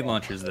of grenade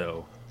launchers,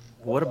 though,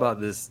 what about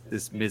this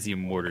Mizzy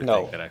mortar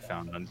thing that I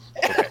found on...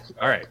 Okay,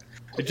 alright.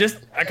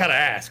 I gotta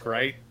ask,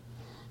 right?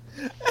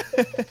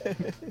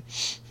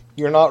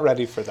 You're not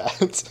ready for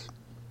that.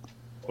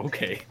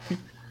 Okay.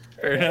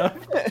 Fair enough.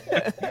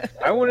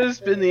 I want to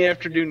spend the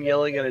afternoon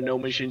yelling at a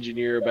gnomish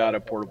engineer about a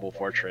portable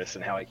fortress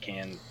and how it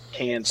can't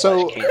be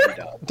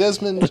done.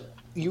 Desmond,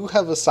 you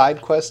have a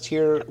side quest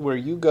here where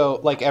you go,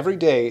 like every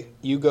day,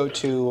 you go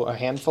to a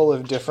handful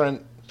of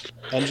different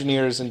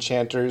engineers,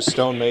 enchanters,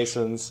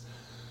 stonemasons,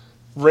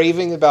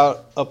 raving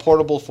about a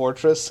portable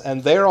fortress,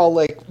 and they're all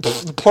like,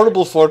 the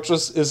portable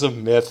fortress is a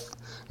myth.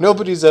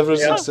 Nobody's ever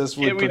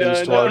successfully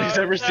produced one. Nobody's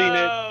ever seen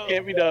it.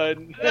 Can't be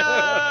done.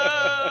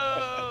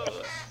 No!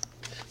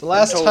 The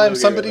last time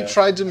somebody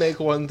tried to make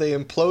one, they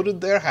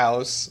imploded their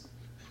house.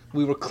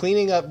 We were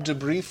cleaning up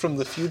debris from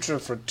the future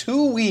for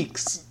 2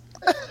 weeks.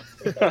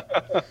 Yeah.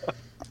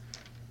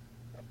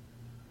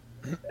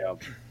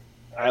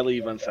 I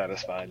leave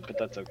unsatisfied, but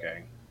that's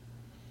okay.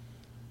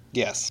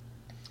 Yes.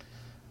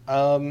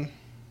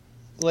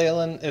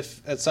 Leyland,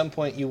 if at some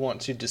point you want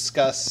to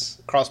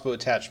discuss crossbow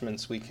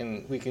attachments, we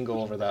can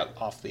go over that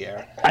off the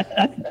air.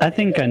 I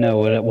think I know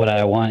what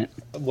I want.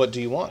 What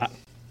do you want?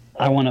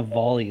 I want a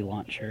volley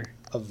launcher.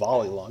 A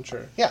volley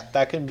launcher. Yeah,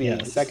 that can be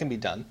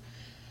done.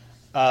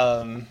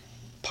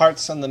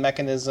 Parts on the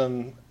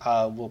mechanism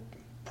will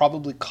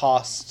probably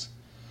cost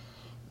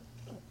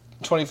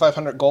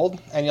 2,500 gold,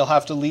 and you'll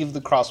have to leave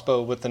the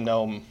crossbow with the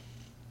gnome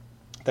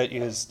that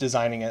is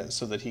designing it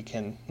so that he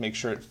can make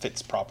sure it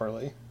fits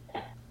properly.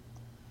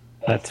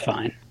 That's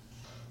fine.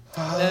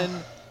 Then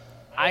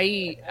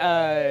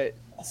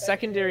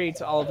secondary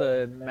to all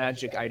the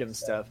magic item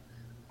stuff,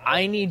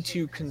 I need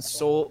to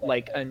consult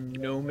like a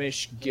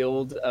gnomish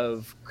guild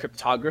of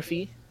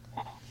cryptography.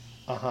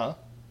 Uh-huh.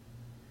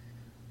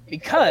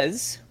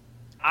 Because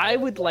I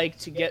would like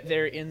to get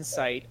their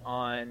insight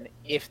on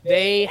if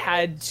they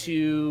had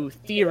to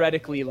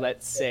theoretically,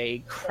 let's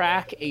say,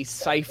 crack a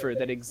cipher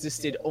that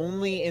existed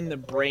only in the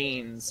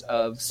brains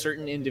of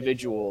certain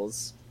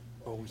individuals.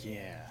 Oh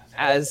yeah.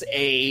 As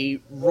a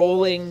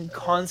rolling,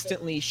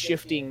 constantly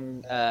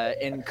shifting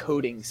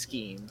encoding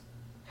scheme,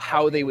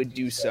 how they would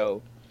do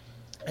so.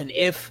 And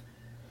if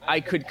I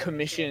could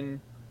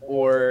commission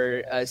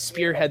or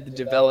spearhead the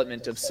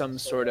development of some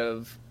sort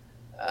of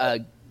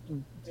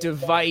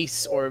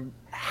device or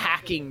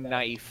hacking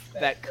knife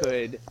that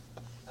could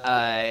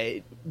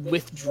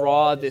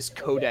withdraw this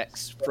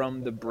codex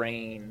from the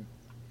brain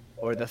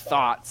or the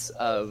thoughts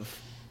of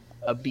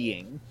a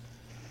being.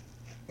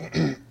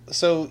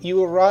 So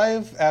you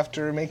arrive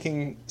after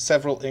making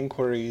several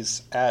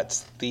inquiries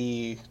at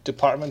the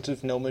Department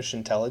of Gnomish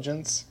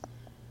Intelligence.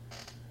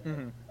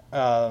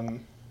 Mm-hmm.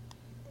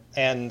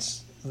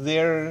 And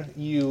there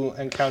you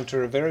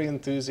encounter a very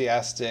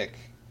enthusiastic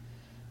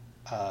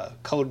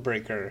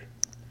codebreaker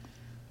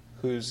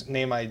whose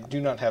name I do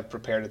not have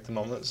prepared at the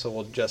moment, so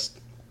we'll just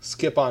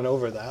skip on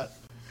over that.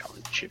 Call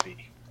it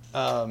Chippy.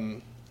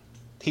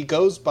 He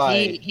goes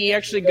by... He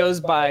actually goes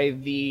by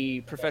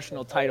the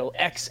professional title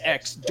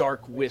XX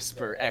Dark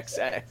Whisper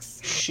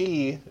XX.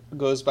 She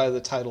goes by the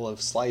title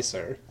of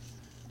Slicer.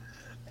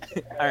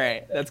 All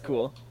right, that's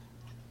cool.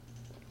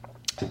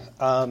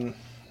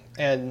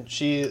 And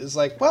she is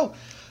like, well,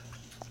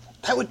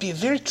 that would be a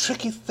very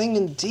tricky thing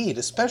indeed,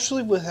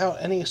 especially without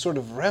any sort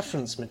of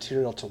reference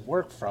material to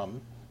work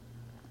from.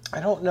 I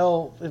don't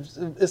know.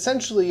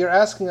 Essentially, you're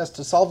asking us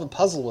to solve a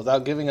puzzle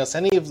without giving us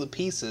any of the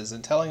pieces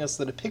and telling us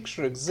that a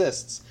picture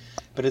exists,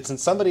 but it's in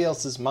somebody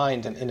else's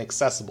mind and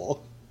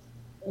inaccessible.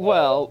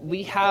 Well,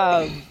 we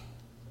have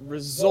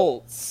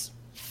results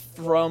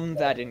from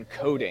that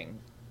encoding.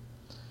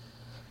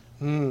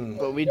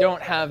 But we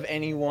don't have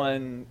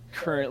anyone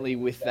currently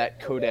with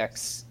that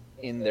codex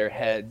in their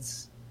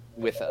heads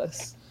with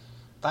us.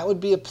 That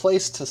would be a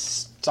place to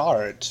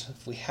start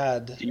if we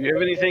had... Do you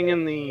have anything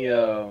in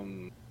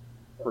the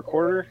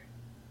recorder?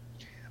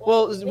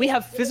 Well, we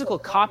have physical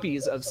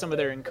copies of some of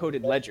their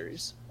encoded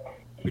ledgers.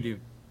 We do.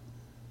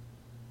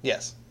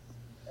 Yes.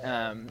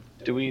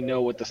 Do we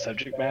know what the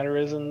subject matter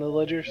is in the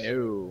ledgers?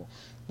 No.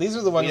 These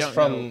are the ones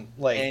from,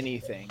 like...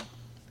 anything.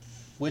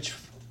 Which...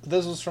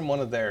 This was from one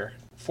of their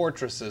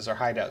fortresses or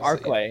hideouts.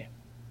 Arclay.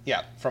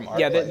 Yeah, from Arclay.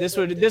 Yeah, this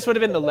would have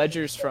been the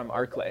ledgers from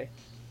Arclay.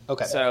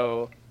 Okay.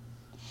 So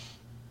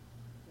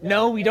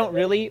No, we don't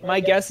really. My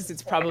guess is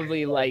it's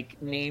probably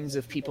like names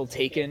of people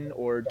taken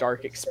or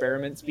dark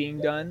experiments being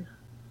done.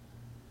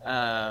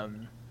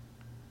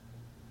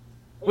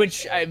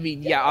 Which, I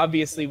mean, yeah,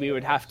 obviously we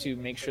would have to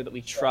make sure that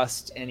we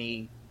trust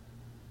any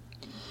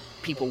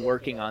people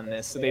working on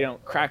this so they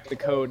don't crack the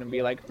code and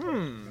be like,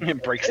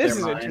 It breaks this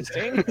their is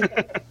mind. interesting.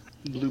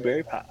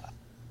 Blueberry pie.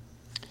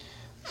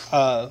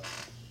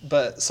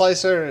 But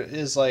Slicer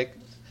is like,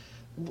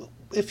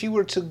 if you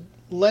were to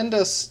lend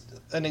us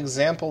an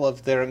example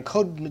of their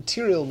encoded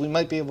material, we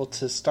might be able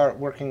to start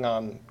working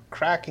on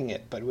cracking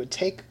it, but it would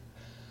take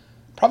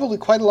probably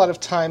quite a lot of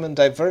time and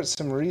divert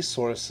some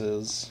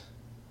resources.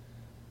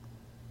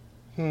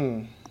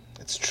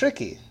 It's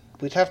tricky.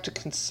 We'd have to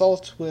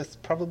consult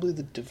with probably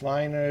the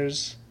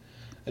diviners.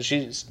 And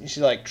she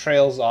like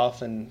trails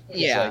off and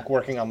is like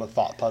working on the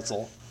thought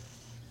puzzle.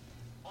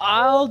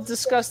 I'll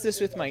discuss this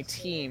with my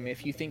team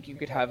if you think you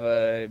could have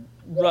a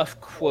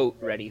rough quote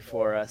ready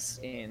for us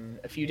in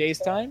a few days'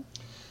 time.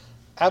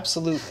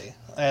 Absolutely.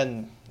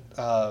 And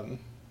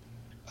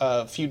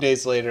a few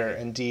days later,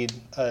 indeed,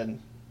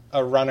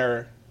 a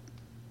runner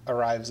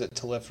arrives at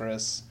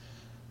Telephorus.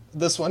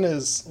 This one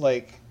is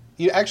like,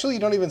 you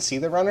don't even see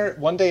the runner.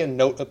 One day a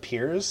note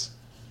appears.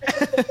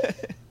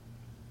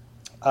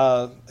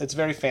 It's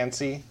very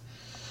fancy.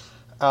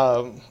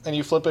 And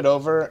you flip it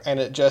over and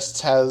it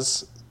just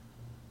has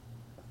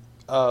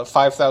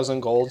 5,000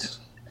 gold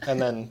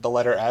and then the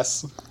letter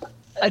S.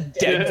 A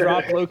dead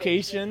drop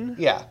location?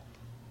 Yeah.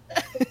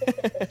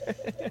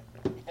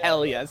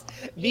 Hell yes.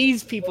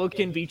 These people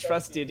can be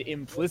trusted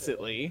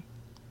implicitly.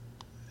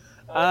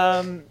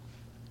 Yeah,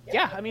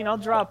 I mean, I'll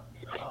drop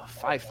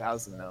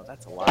 5,000 though.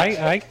 That's a lot.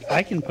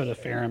 I can put a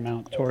fair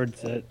amount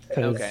towards it.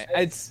 Okay,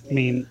 it's. I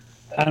mean,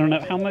 I don't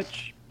know how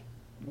much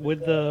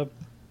would the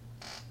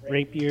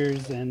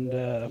rapiers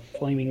and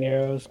flaming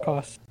arrows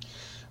cost.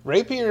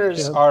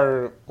 Rapiers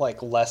are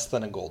like less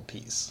than a gold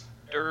piece.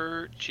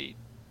 Dirt cheap.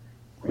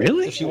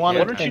 Really? If you want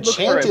Why don't you look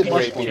for enchanted a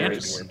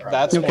rapiers, +1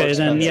 that's more Okay, expensive.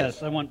 then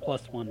yes, I want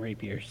 +1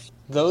 rapiers.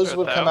 Those For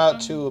would come out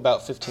 1,000? to about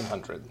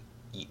 1,500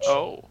 each.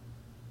 Oh.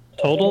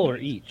 Total or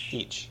each?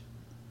 Each.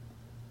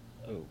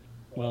 Oh,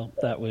 well,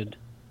 that would.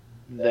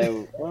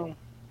 Well,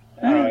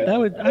 That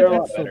would. they're a I'd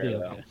lot still better, be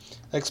though. okay.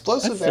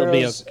 Explosive That'd still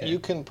be arrows, okay. you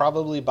can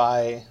probably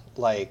buy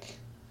like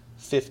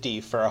 50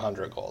 for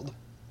 100 gold.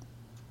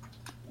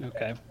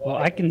 Okay. Well,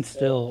 I can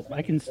still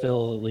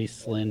at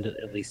least lend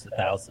at least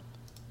 1,000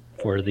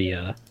 for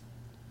the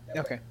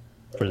Okay.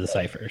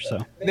 cipher. So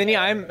Then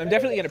yeah, I'm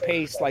definitely gonna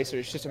pay Slicer.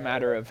 It's just a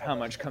matter of how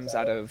much comes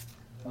out of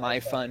my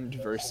fund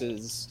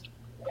versus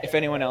if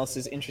anyone else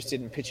is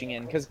interested in pitching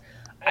in. Because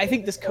I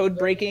think this code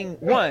breaking,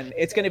 one,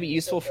 it's gonna be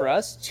useful for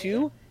us.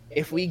 Two,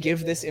 if we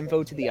give this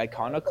info to the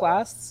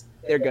iconoclasts,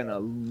 they're gonna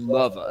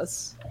love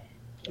us.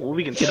 Well,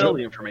 we can sell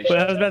the information. but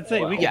I was about to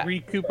say we Yeah. can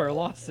recoup our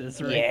losses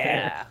right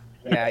Yeah,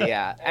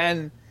 yeah.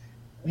 And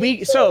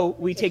we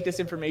take this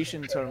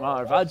information to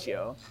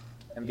Marvaggio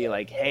and be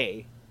like,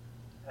 hey,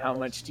 how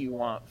much do you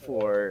want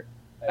for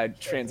a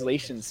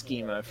translation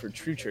schema for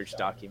True Church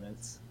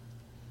documents?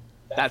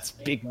 That's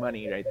big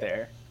money right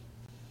there.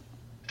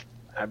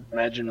 I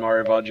imagine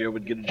Maravaggio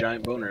would get a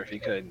giant boner if he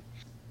could.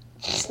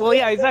 Well,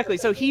 yeah, exactly.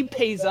 So he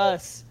pays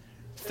us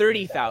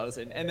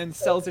 30,000 and then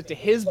sells it to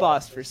his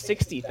boss for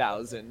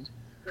 60,000,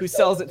 who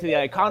sells it to the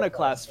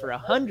iconoclast for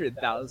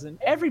 100,000.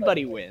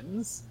 Everybody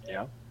wins.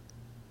 Yeah.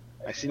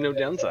 I see no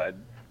downside.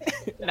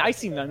 And I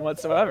see none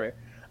whatsoever.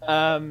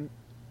 All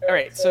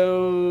right,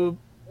 so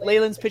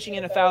Leyland's pitching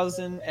in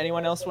 1,000.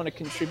 Anyone else want to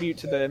contribute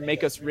to the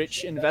Make Us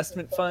Rich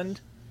investment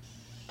fund?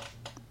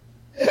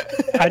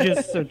 I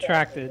just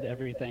subtracted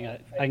everything. I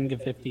can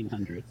give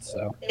 1,500.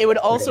 So It would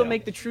also There you go.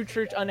 make the True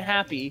Church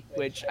unhappy,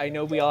 which I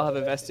know we all have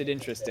a vested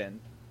interest in.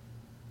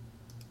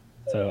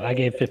 I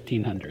gave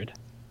 1,500.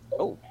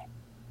 Oh,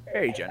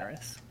 very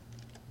generous.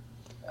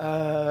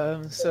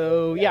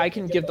 So yeah, I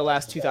can give the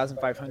last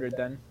 2,500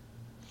 then,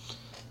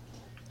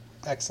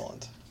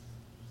 Excellent.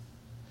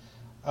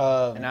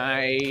 and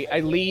I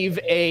leave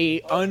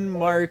a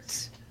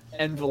unmarked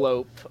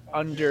envelope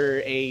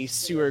under a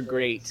sewer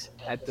grate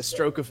at the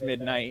stroke of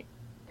midnight,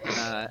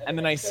 and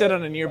then I sit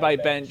on a nearby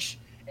bench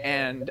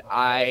and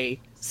I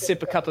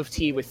sip a cup of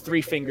tea with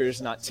 3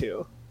 fingers, not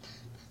 2.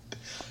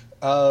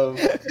 So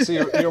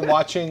you're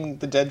watching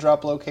the dead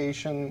drop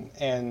location,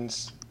 and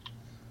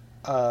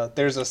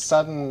there's a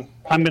sudden.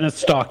 I'm gonna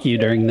stalk you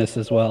during this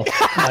as well.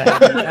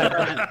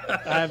 I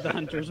have the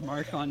hunter's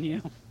mark on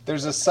you.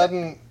 There's a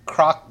sudden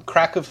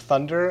crack of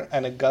thunder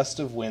and a gust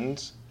of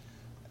wind,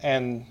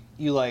 and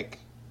you like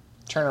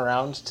turn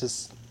around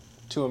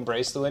to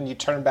embrace the wind. You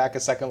turn back a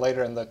second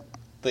later, and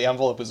the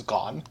envelope is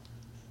gone.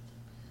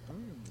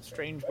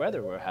 Strange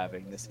weather we're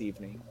having this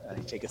evening. I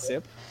take a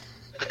sip.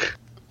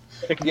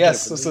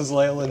 Yes, this is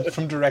Leyland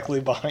from directly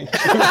behind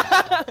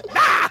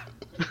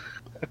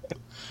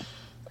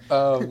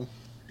you.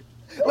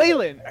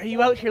 Leyland, are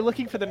you out here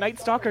looking for the Night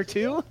Stalker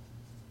too?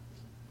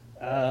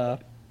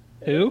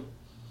 Who?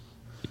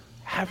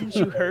 Haven't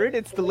you heard?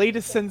 It's the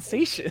latest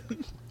sensation.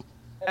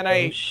 And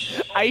Oh,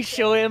 I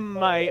show him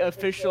my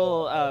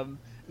official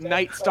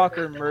Night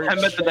Stalker merch. I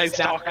meant the Night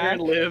Stalker snapback.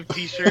 Live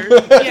t-shirt.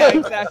 Yeah,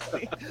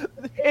 exactly.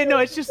 And no,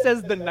 it just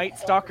says the Night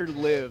Stalker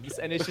lives,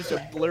 and it's just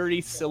a blurry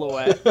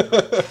silhouette.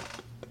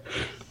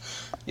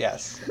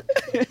 Yes.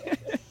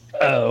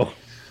 Oh.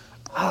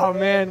 Oh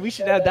man, we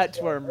should add that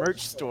to our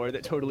merch store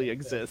that totally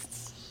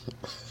exists.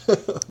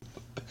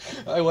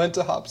 I went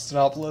to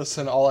Hopstonopolis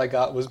and all I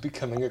got was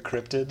becoming a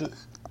cryptid.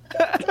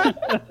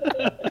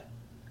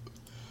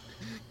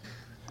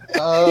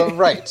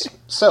 Right.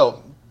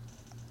 So,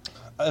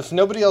 if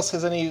nobody else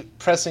has any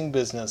pressing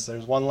business,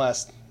 there's one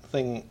last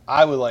thing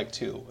I would like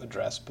to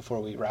address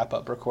before we wrap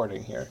up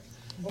recording here.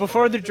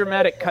 Before the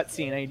dramatic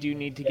cutscene, I do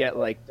need to get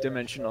like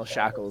dimensional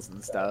shackles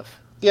and stuff.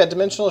 Yeah,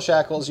 Dimensional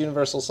Shackles,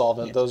 Universal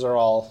Solvent, those are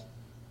all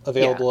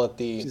available at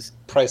the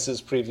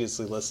prices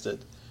previously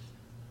listed.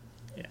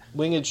 Yeah.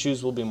 Winged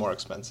shoes will be more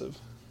expensive.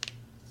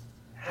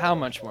 How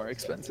much more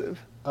expensive?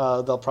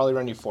 They'll probably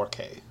run you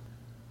 4K.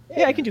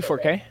 Yeah, I can do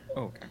 4K.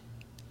 Oh, okay.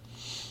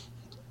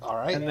 All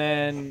right. And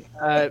then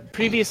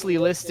previously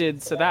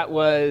listed, so that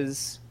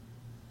was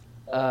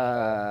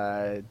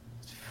I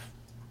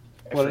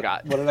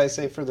forgot. What did I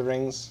say for the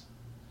rings?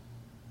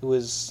 It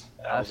was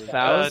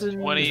 1,000.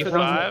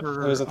 25. it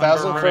was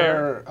 1,000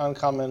 for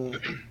uncommon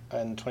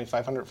and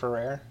 2,500 for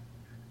rare.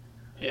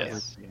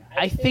 Yes.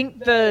 I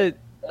think the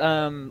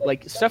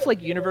like stuff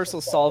like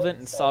Universal Solvent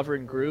and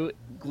Sovereign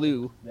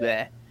Glue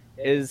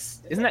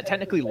isn't that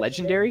technically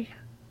legendary?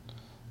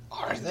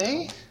 Are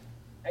they?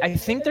 I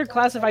think they're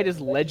classified as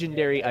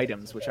legendary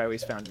items, which I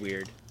always found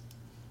weird.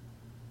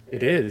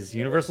 It is.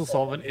 Universal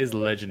Solvent is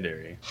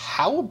legendary.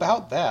 How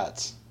about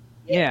that?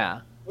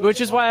 Yeah,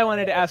 which is why I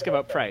wanted to ask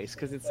about price,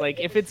 because it's like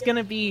if it's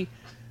gonna be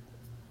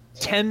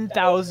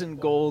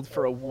 10,000 gold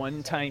for a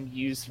one-time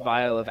use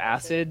vial of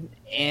acid,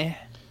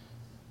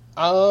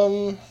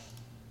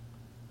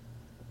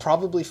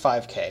 Probably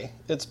 5K.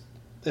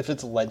 If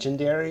it's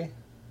legendary.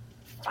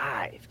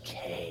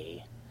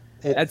 5K.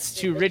 That's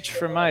too rich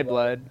for my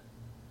blood.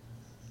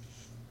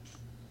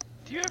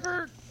 Do you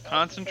ever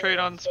concentrate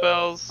on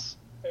spells,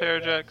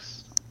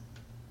 Parajax?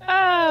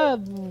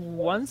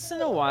 Once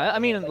in a while. I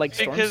mean, like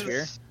Storm Sphere.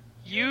 Because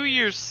you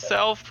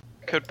yourself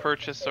could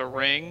purchase a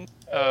ring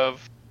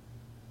of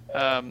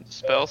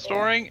spell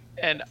storing,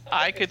 and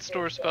I could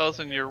store spells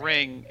in your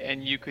ring,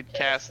 and you could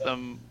cast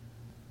them.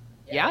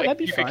 Yeah, like, that'd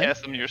be you fine. could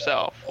cast them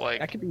yourself. Like,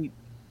 That could be.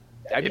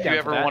 if you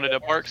ever wanted a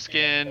bark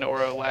skin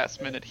or a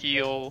last minute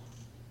heal,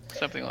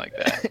 something like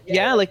that.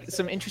 Yeah, like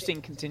some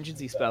interesting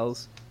contingency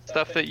spells.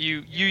 Stuff that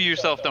you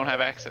yourself don't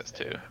have access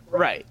to.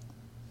 Right.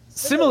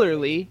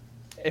 Similarly,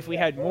 if we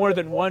had more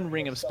than one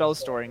ring of spell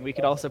storing, we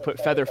could also put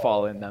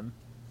Featherfall in them.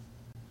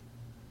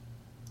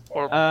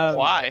 Or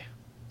fly.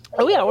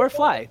 Oh yeah, or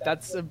Fly.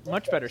 That's a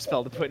much better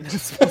spell to put in a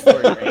spell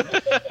storing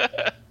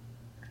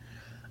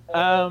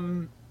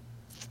ring.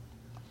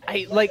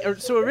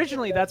 So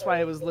originally that's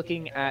why I was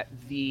looking at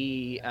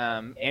the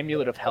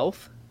Amulet of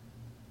Health.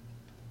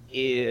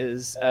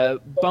 Is a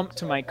bump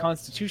to my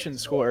Constitution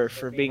score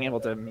for being able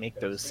to make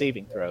those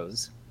saving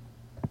throws.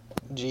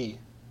 Gee.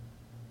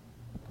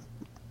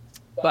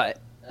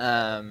 But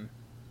I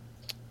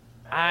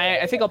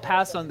think I'll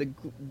pass on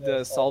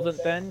the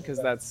solvent then, because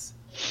that's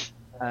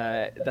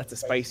a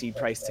spicy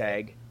price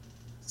tag.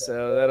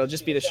 So that'll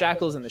just be the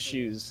shackles and the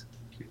shoes.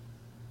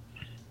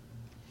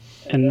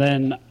 And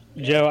then,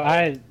 Joe,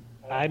 I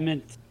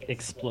meant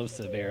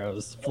explosive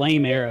arrows.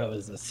 Flame arrow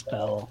is a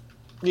spell.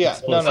 Yeah,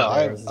 Explosive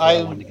arrows is what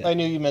I wanted to get. I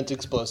knew you meant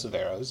explosive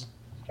arrows.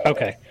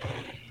 Okay.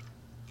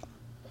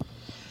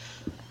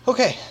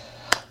 Okay.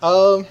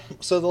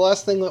 So the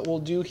last thing that we'll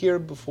do here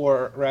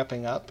before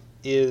wrapping up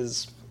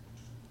is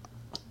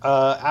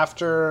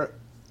after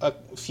a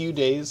few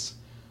days,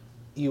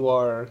 you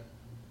are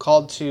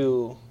called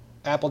to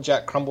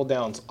Applejack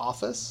Crumbledown's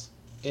office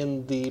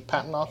in the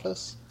patent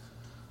office.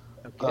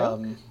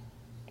 Okay.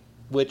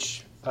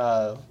 Which,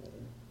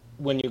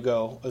 when you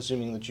go,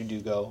 assuming that you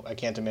do go, I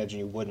can't imagine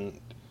you wouldn't.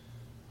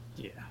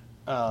 Yeah.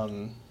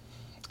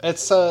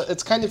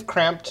 It's kind of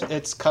cramped.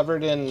 It's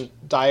covered in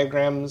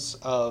diagrams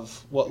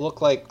of what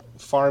look like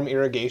farm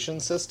irrigation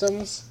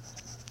systems.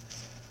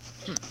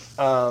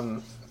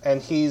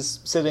 And he's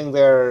sitting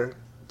there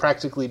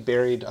practically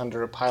buried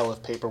under a pile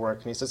of paperwork.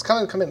 And he says,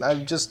 come in.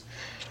 I just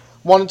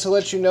wanted to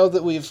let you know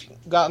that we've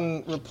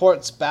gotten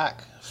reports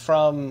back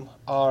from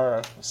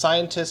our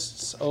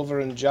scientists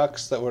over in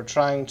Jux that we're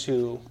trying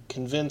to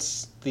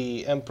convince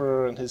the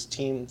Emperor and his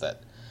team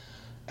that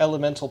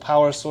elemental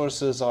power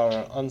sources are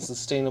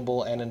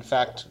unsustainable and in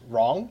fact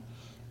wrong.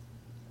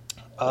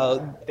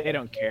 They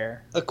don't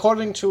care.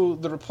 According to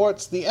the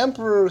reports, the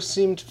Emperor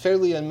seemed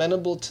fairly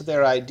amenable to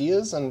their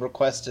ideas and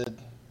requested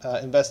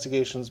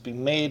investigations be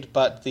made,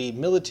 but the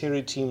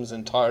military teams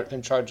in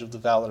charge of the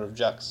Valor of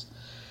Jux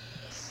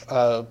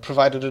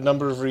provided a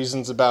number of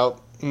reasons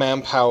about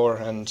manpower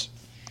and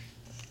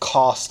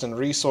cost and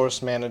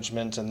resource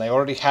management, and they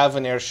already have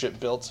an airship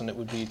built, and it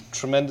would be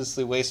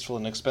tremendously wasteful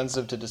and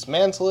expensive to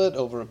dismantle it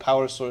over a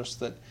power source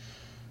that,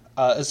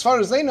 as far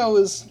as they know,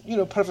 is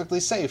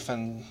perfectly safe.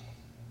 And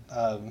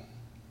how do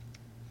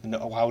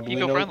we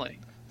know Eco-friendly.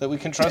 that we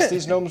can trust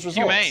these gnomes' results?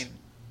 Humane.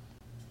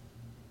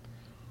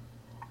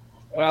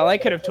 Well, I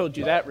could have told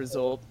you that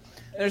result.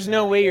 There's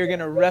no way you're going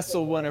to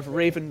wrestle one of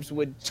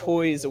Ravenswood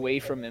toys away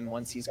from him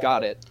once he's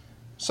got it.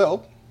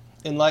 So,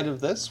 in light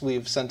of this,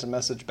 we've sent a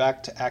message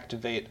back to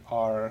activate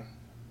our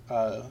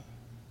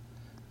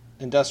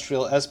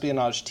industrial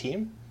espionage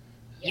team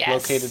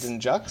located in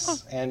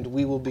Jux, and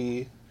we will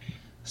be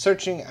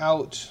searching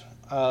out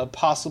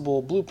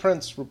possible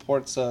blueprints,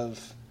 reports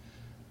of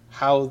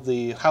how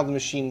the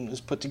machine is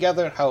put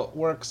together, how it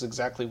works,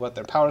 exactly what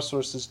their power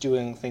source is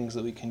doing, things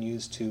that we can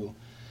use to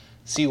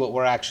see what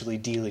we're actually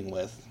dealing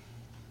with.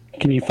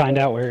 Can you find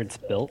out where it's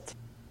built?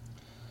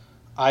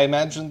 I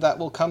imagine that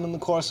will come in the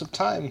course of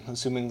time,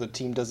 assuming the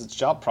team does its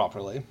job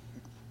properly.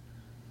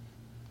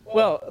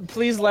 Well,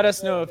 please let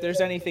us know if there's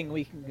anything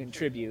we can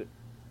contribute.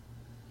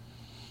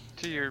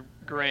 To your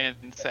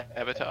grand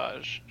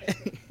sabotage.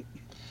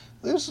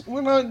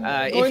 We're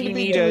not going to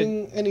be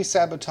doing any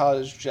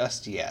sabotage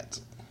just yet.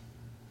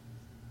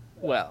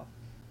 Well,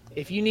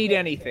 if you need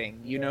anything,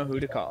 you know who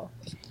to call.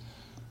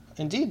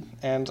 Indeed,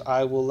 and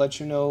I will let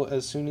you know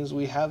as soon as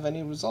we have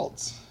any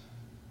results.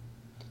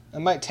 It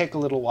might take a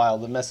little while.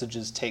 The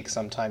messages take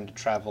some time to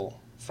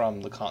travel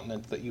from the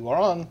continent that you are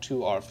on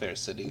to our fair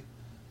city.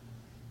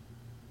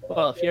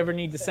 Well, if you ever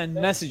need to send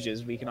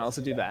messages, we can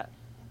also do that.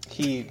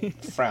 He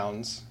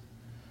frowns.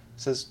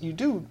 Says, you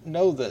do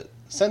know that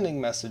sending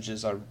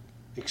messages are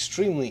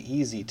extremely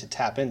easy to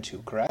tap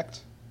into,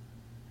 correct?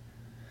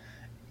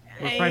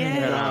 We're finding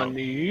that out.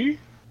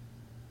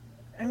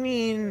 I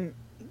mean,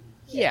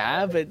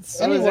 yeah, but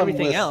so is Anyone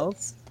everything with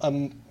else.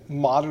 a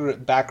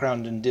moderate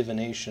background in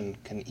divination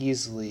can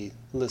easily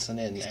listen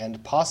in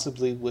and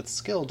possibly with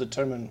skill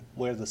determine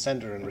where the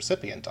sender and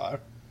recipient are.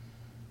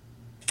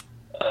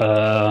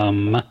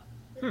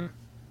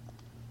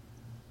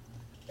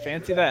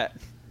 Fancy that.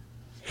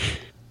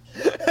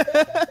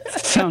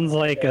 Sounds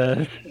like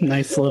a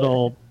nice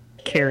little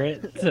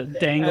carrot to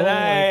dangle. And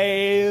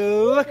I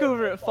look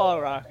over at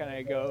Fall Rock and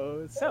I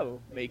go, so,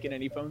 making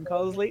any phone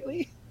calls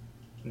lately?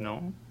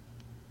 No,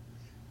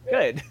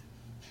 Good.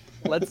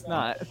 Let's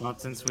not.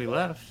 not since we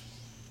left.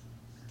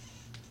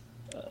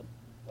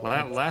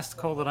 Last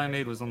call that I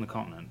made was on the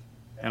continent.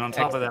 And on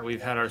top of that,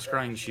 we've had our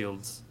scrying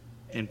shields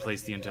in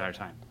place the entire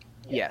time.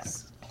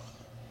 Yes.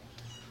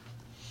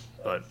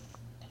 But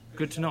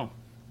good to know.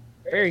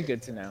 Very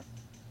good to know.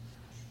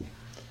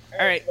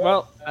 All right.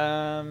 Well,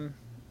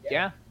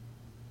 yeah.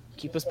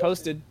 Keep us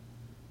posted.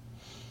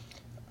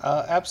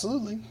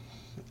 Absolutely.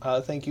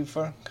 Thank you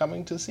for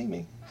coming to see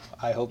me.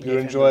 I hope you're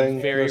Even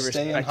enjoying very your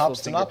stay in respectful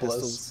finger Hobstonopolis.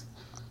 pistols.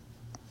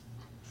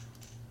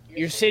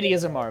 Your city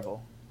is a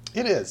marvel.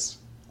 It is.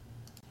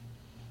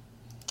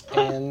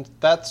 And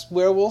that's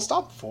where we'll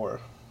stop for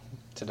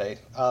today.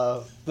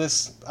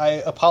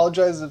 I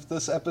apologize if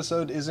this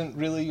episode isn't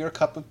really your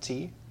cup of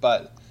tea,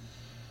 but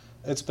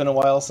it's been a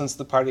while since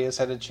the party has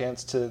had a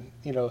chance to,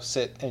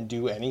 sit and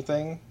do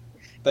anything.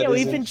 Yeah,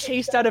 we've been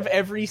chased out of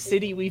every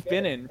city we've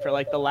been in for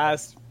like the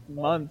last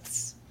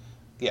months.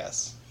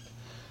 Yes.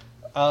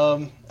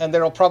 And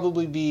there'll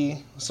probably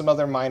be some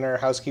other minor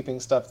housekeeping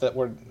stuff that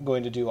we're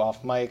going to do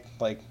off mic,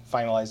 like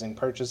finalizing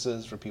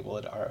purchases for people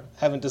that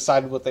haven't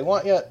decided what they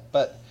want yet.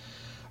 But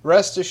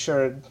rest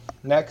assured,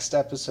 next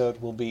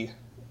episode will be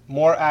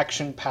more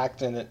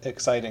action-packed and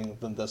exciting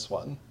than this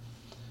one.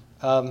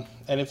 And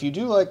if you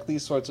do like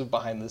these sorts of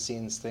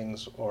behind-the-scenes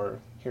things or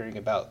hearing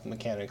about the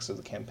mechanics of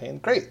the campaign,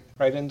 great.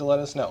 Write in to let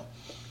us know.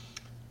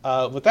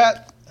 With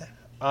that,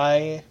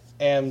 I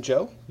am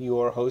Joe,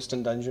 your host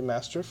and dungeon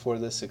master for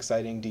this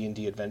exciting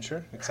D&D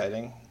adventure.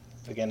 Exciting,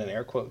 again, in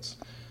air quotes.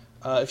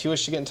 If you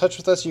wish to get in touch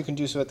with us, you can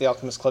do so at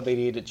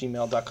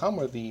thealchemistclub88@gmail.com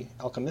or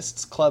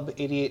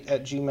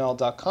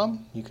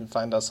thealchemistsclub88@gmail.com. You can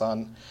find us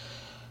on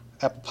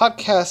Apple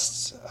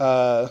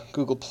Podcasts,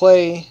 Google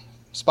Play,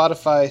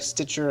 Spotify,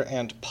 Stitcher,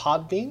 and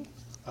Podbean.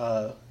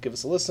 Give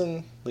us a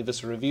listen, leave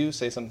us a review,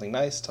 say something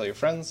nice, tell your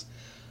friends.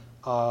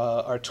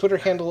 Our Twitter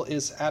handle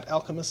is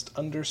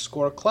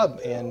 @alchemist_club,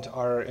 and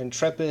our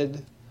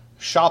intrepid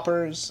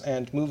shoppers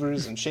and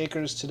movers and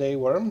shakers today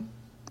were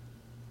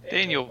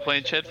Daniel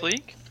playing Chet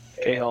Fleek.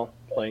 Cahill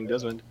playing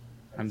Desmond.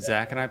 I'm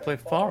Zach, and I play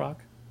Fall Rock.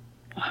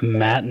 I'm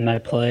Matt, and I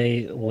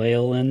play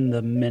Waylon,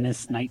 the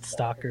Menace Night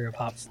Stalker of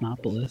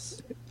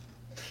Hobstonopolis.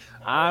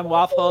 I'm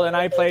Waffle, and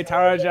I play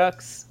Tara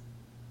Jux.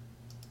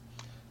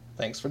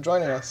 Thanks for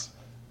joining us.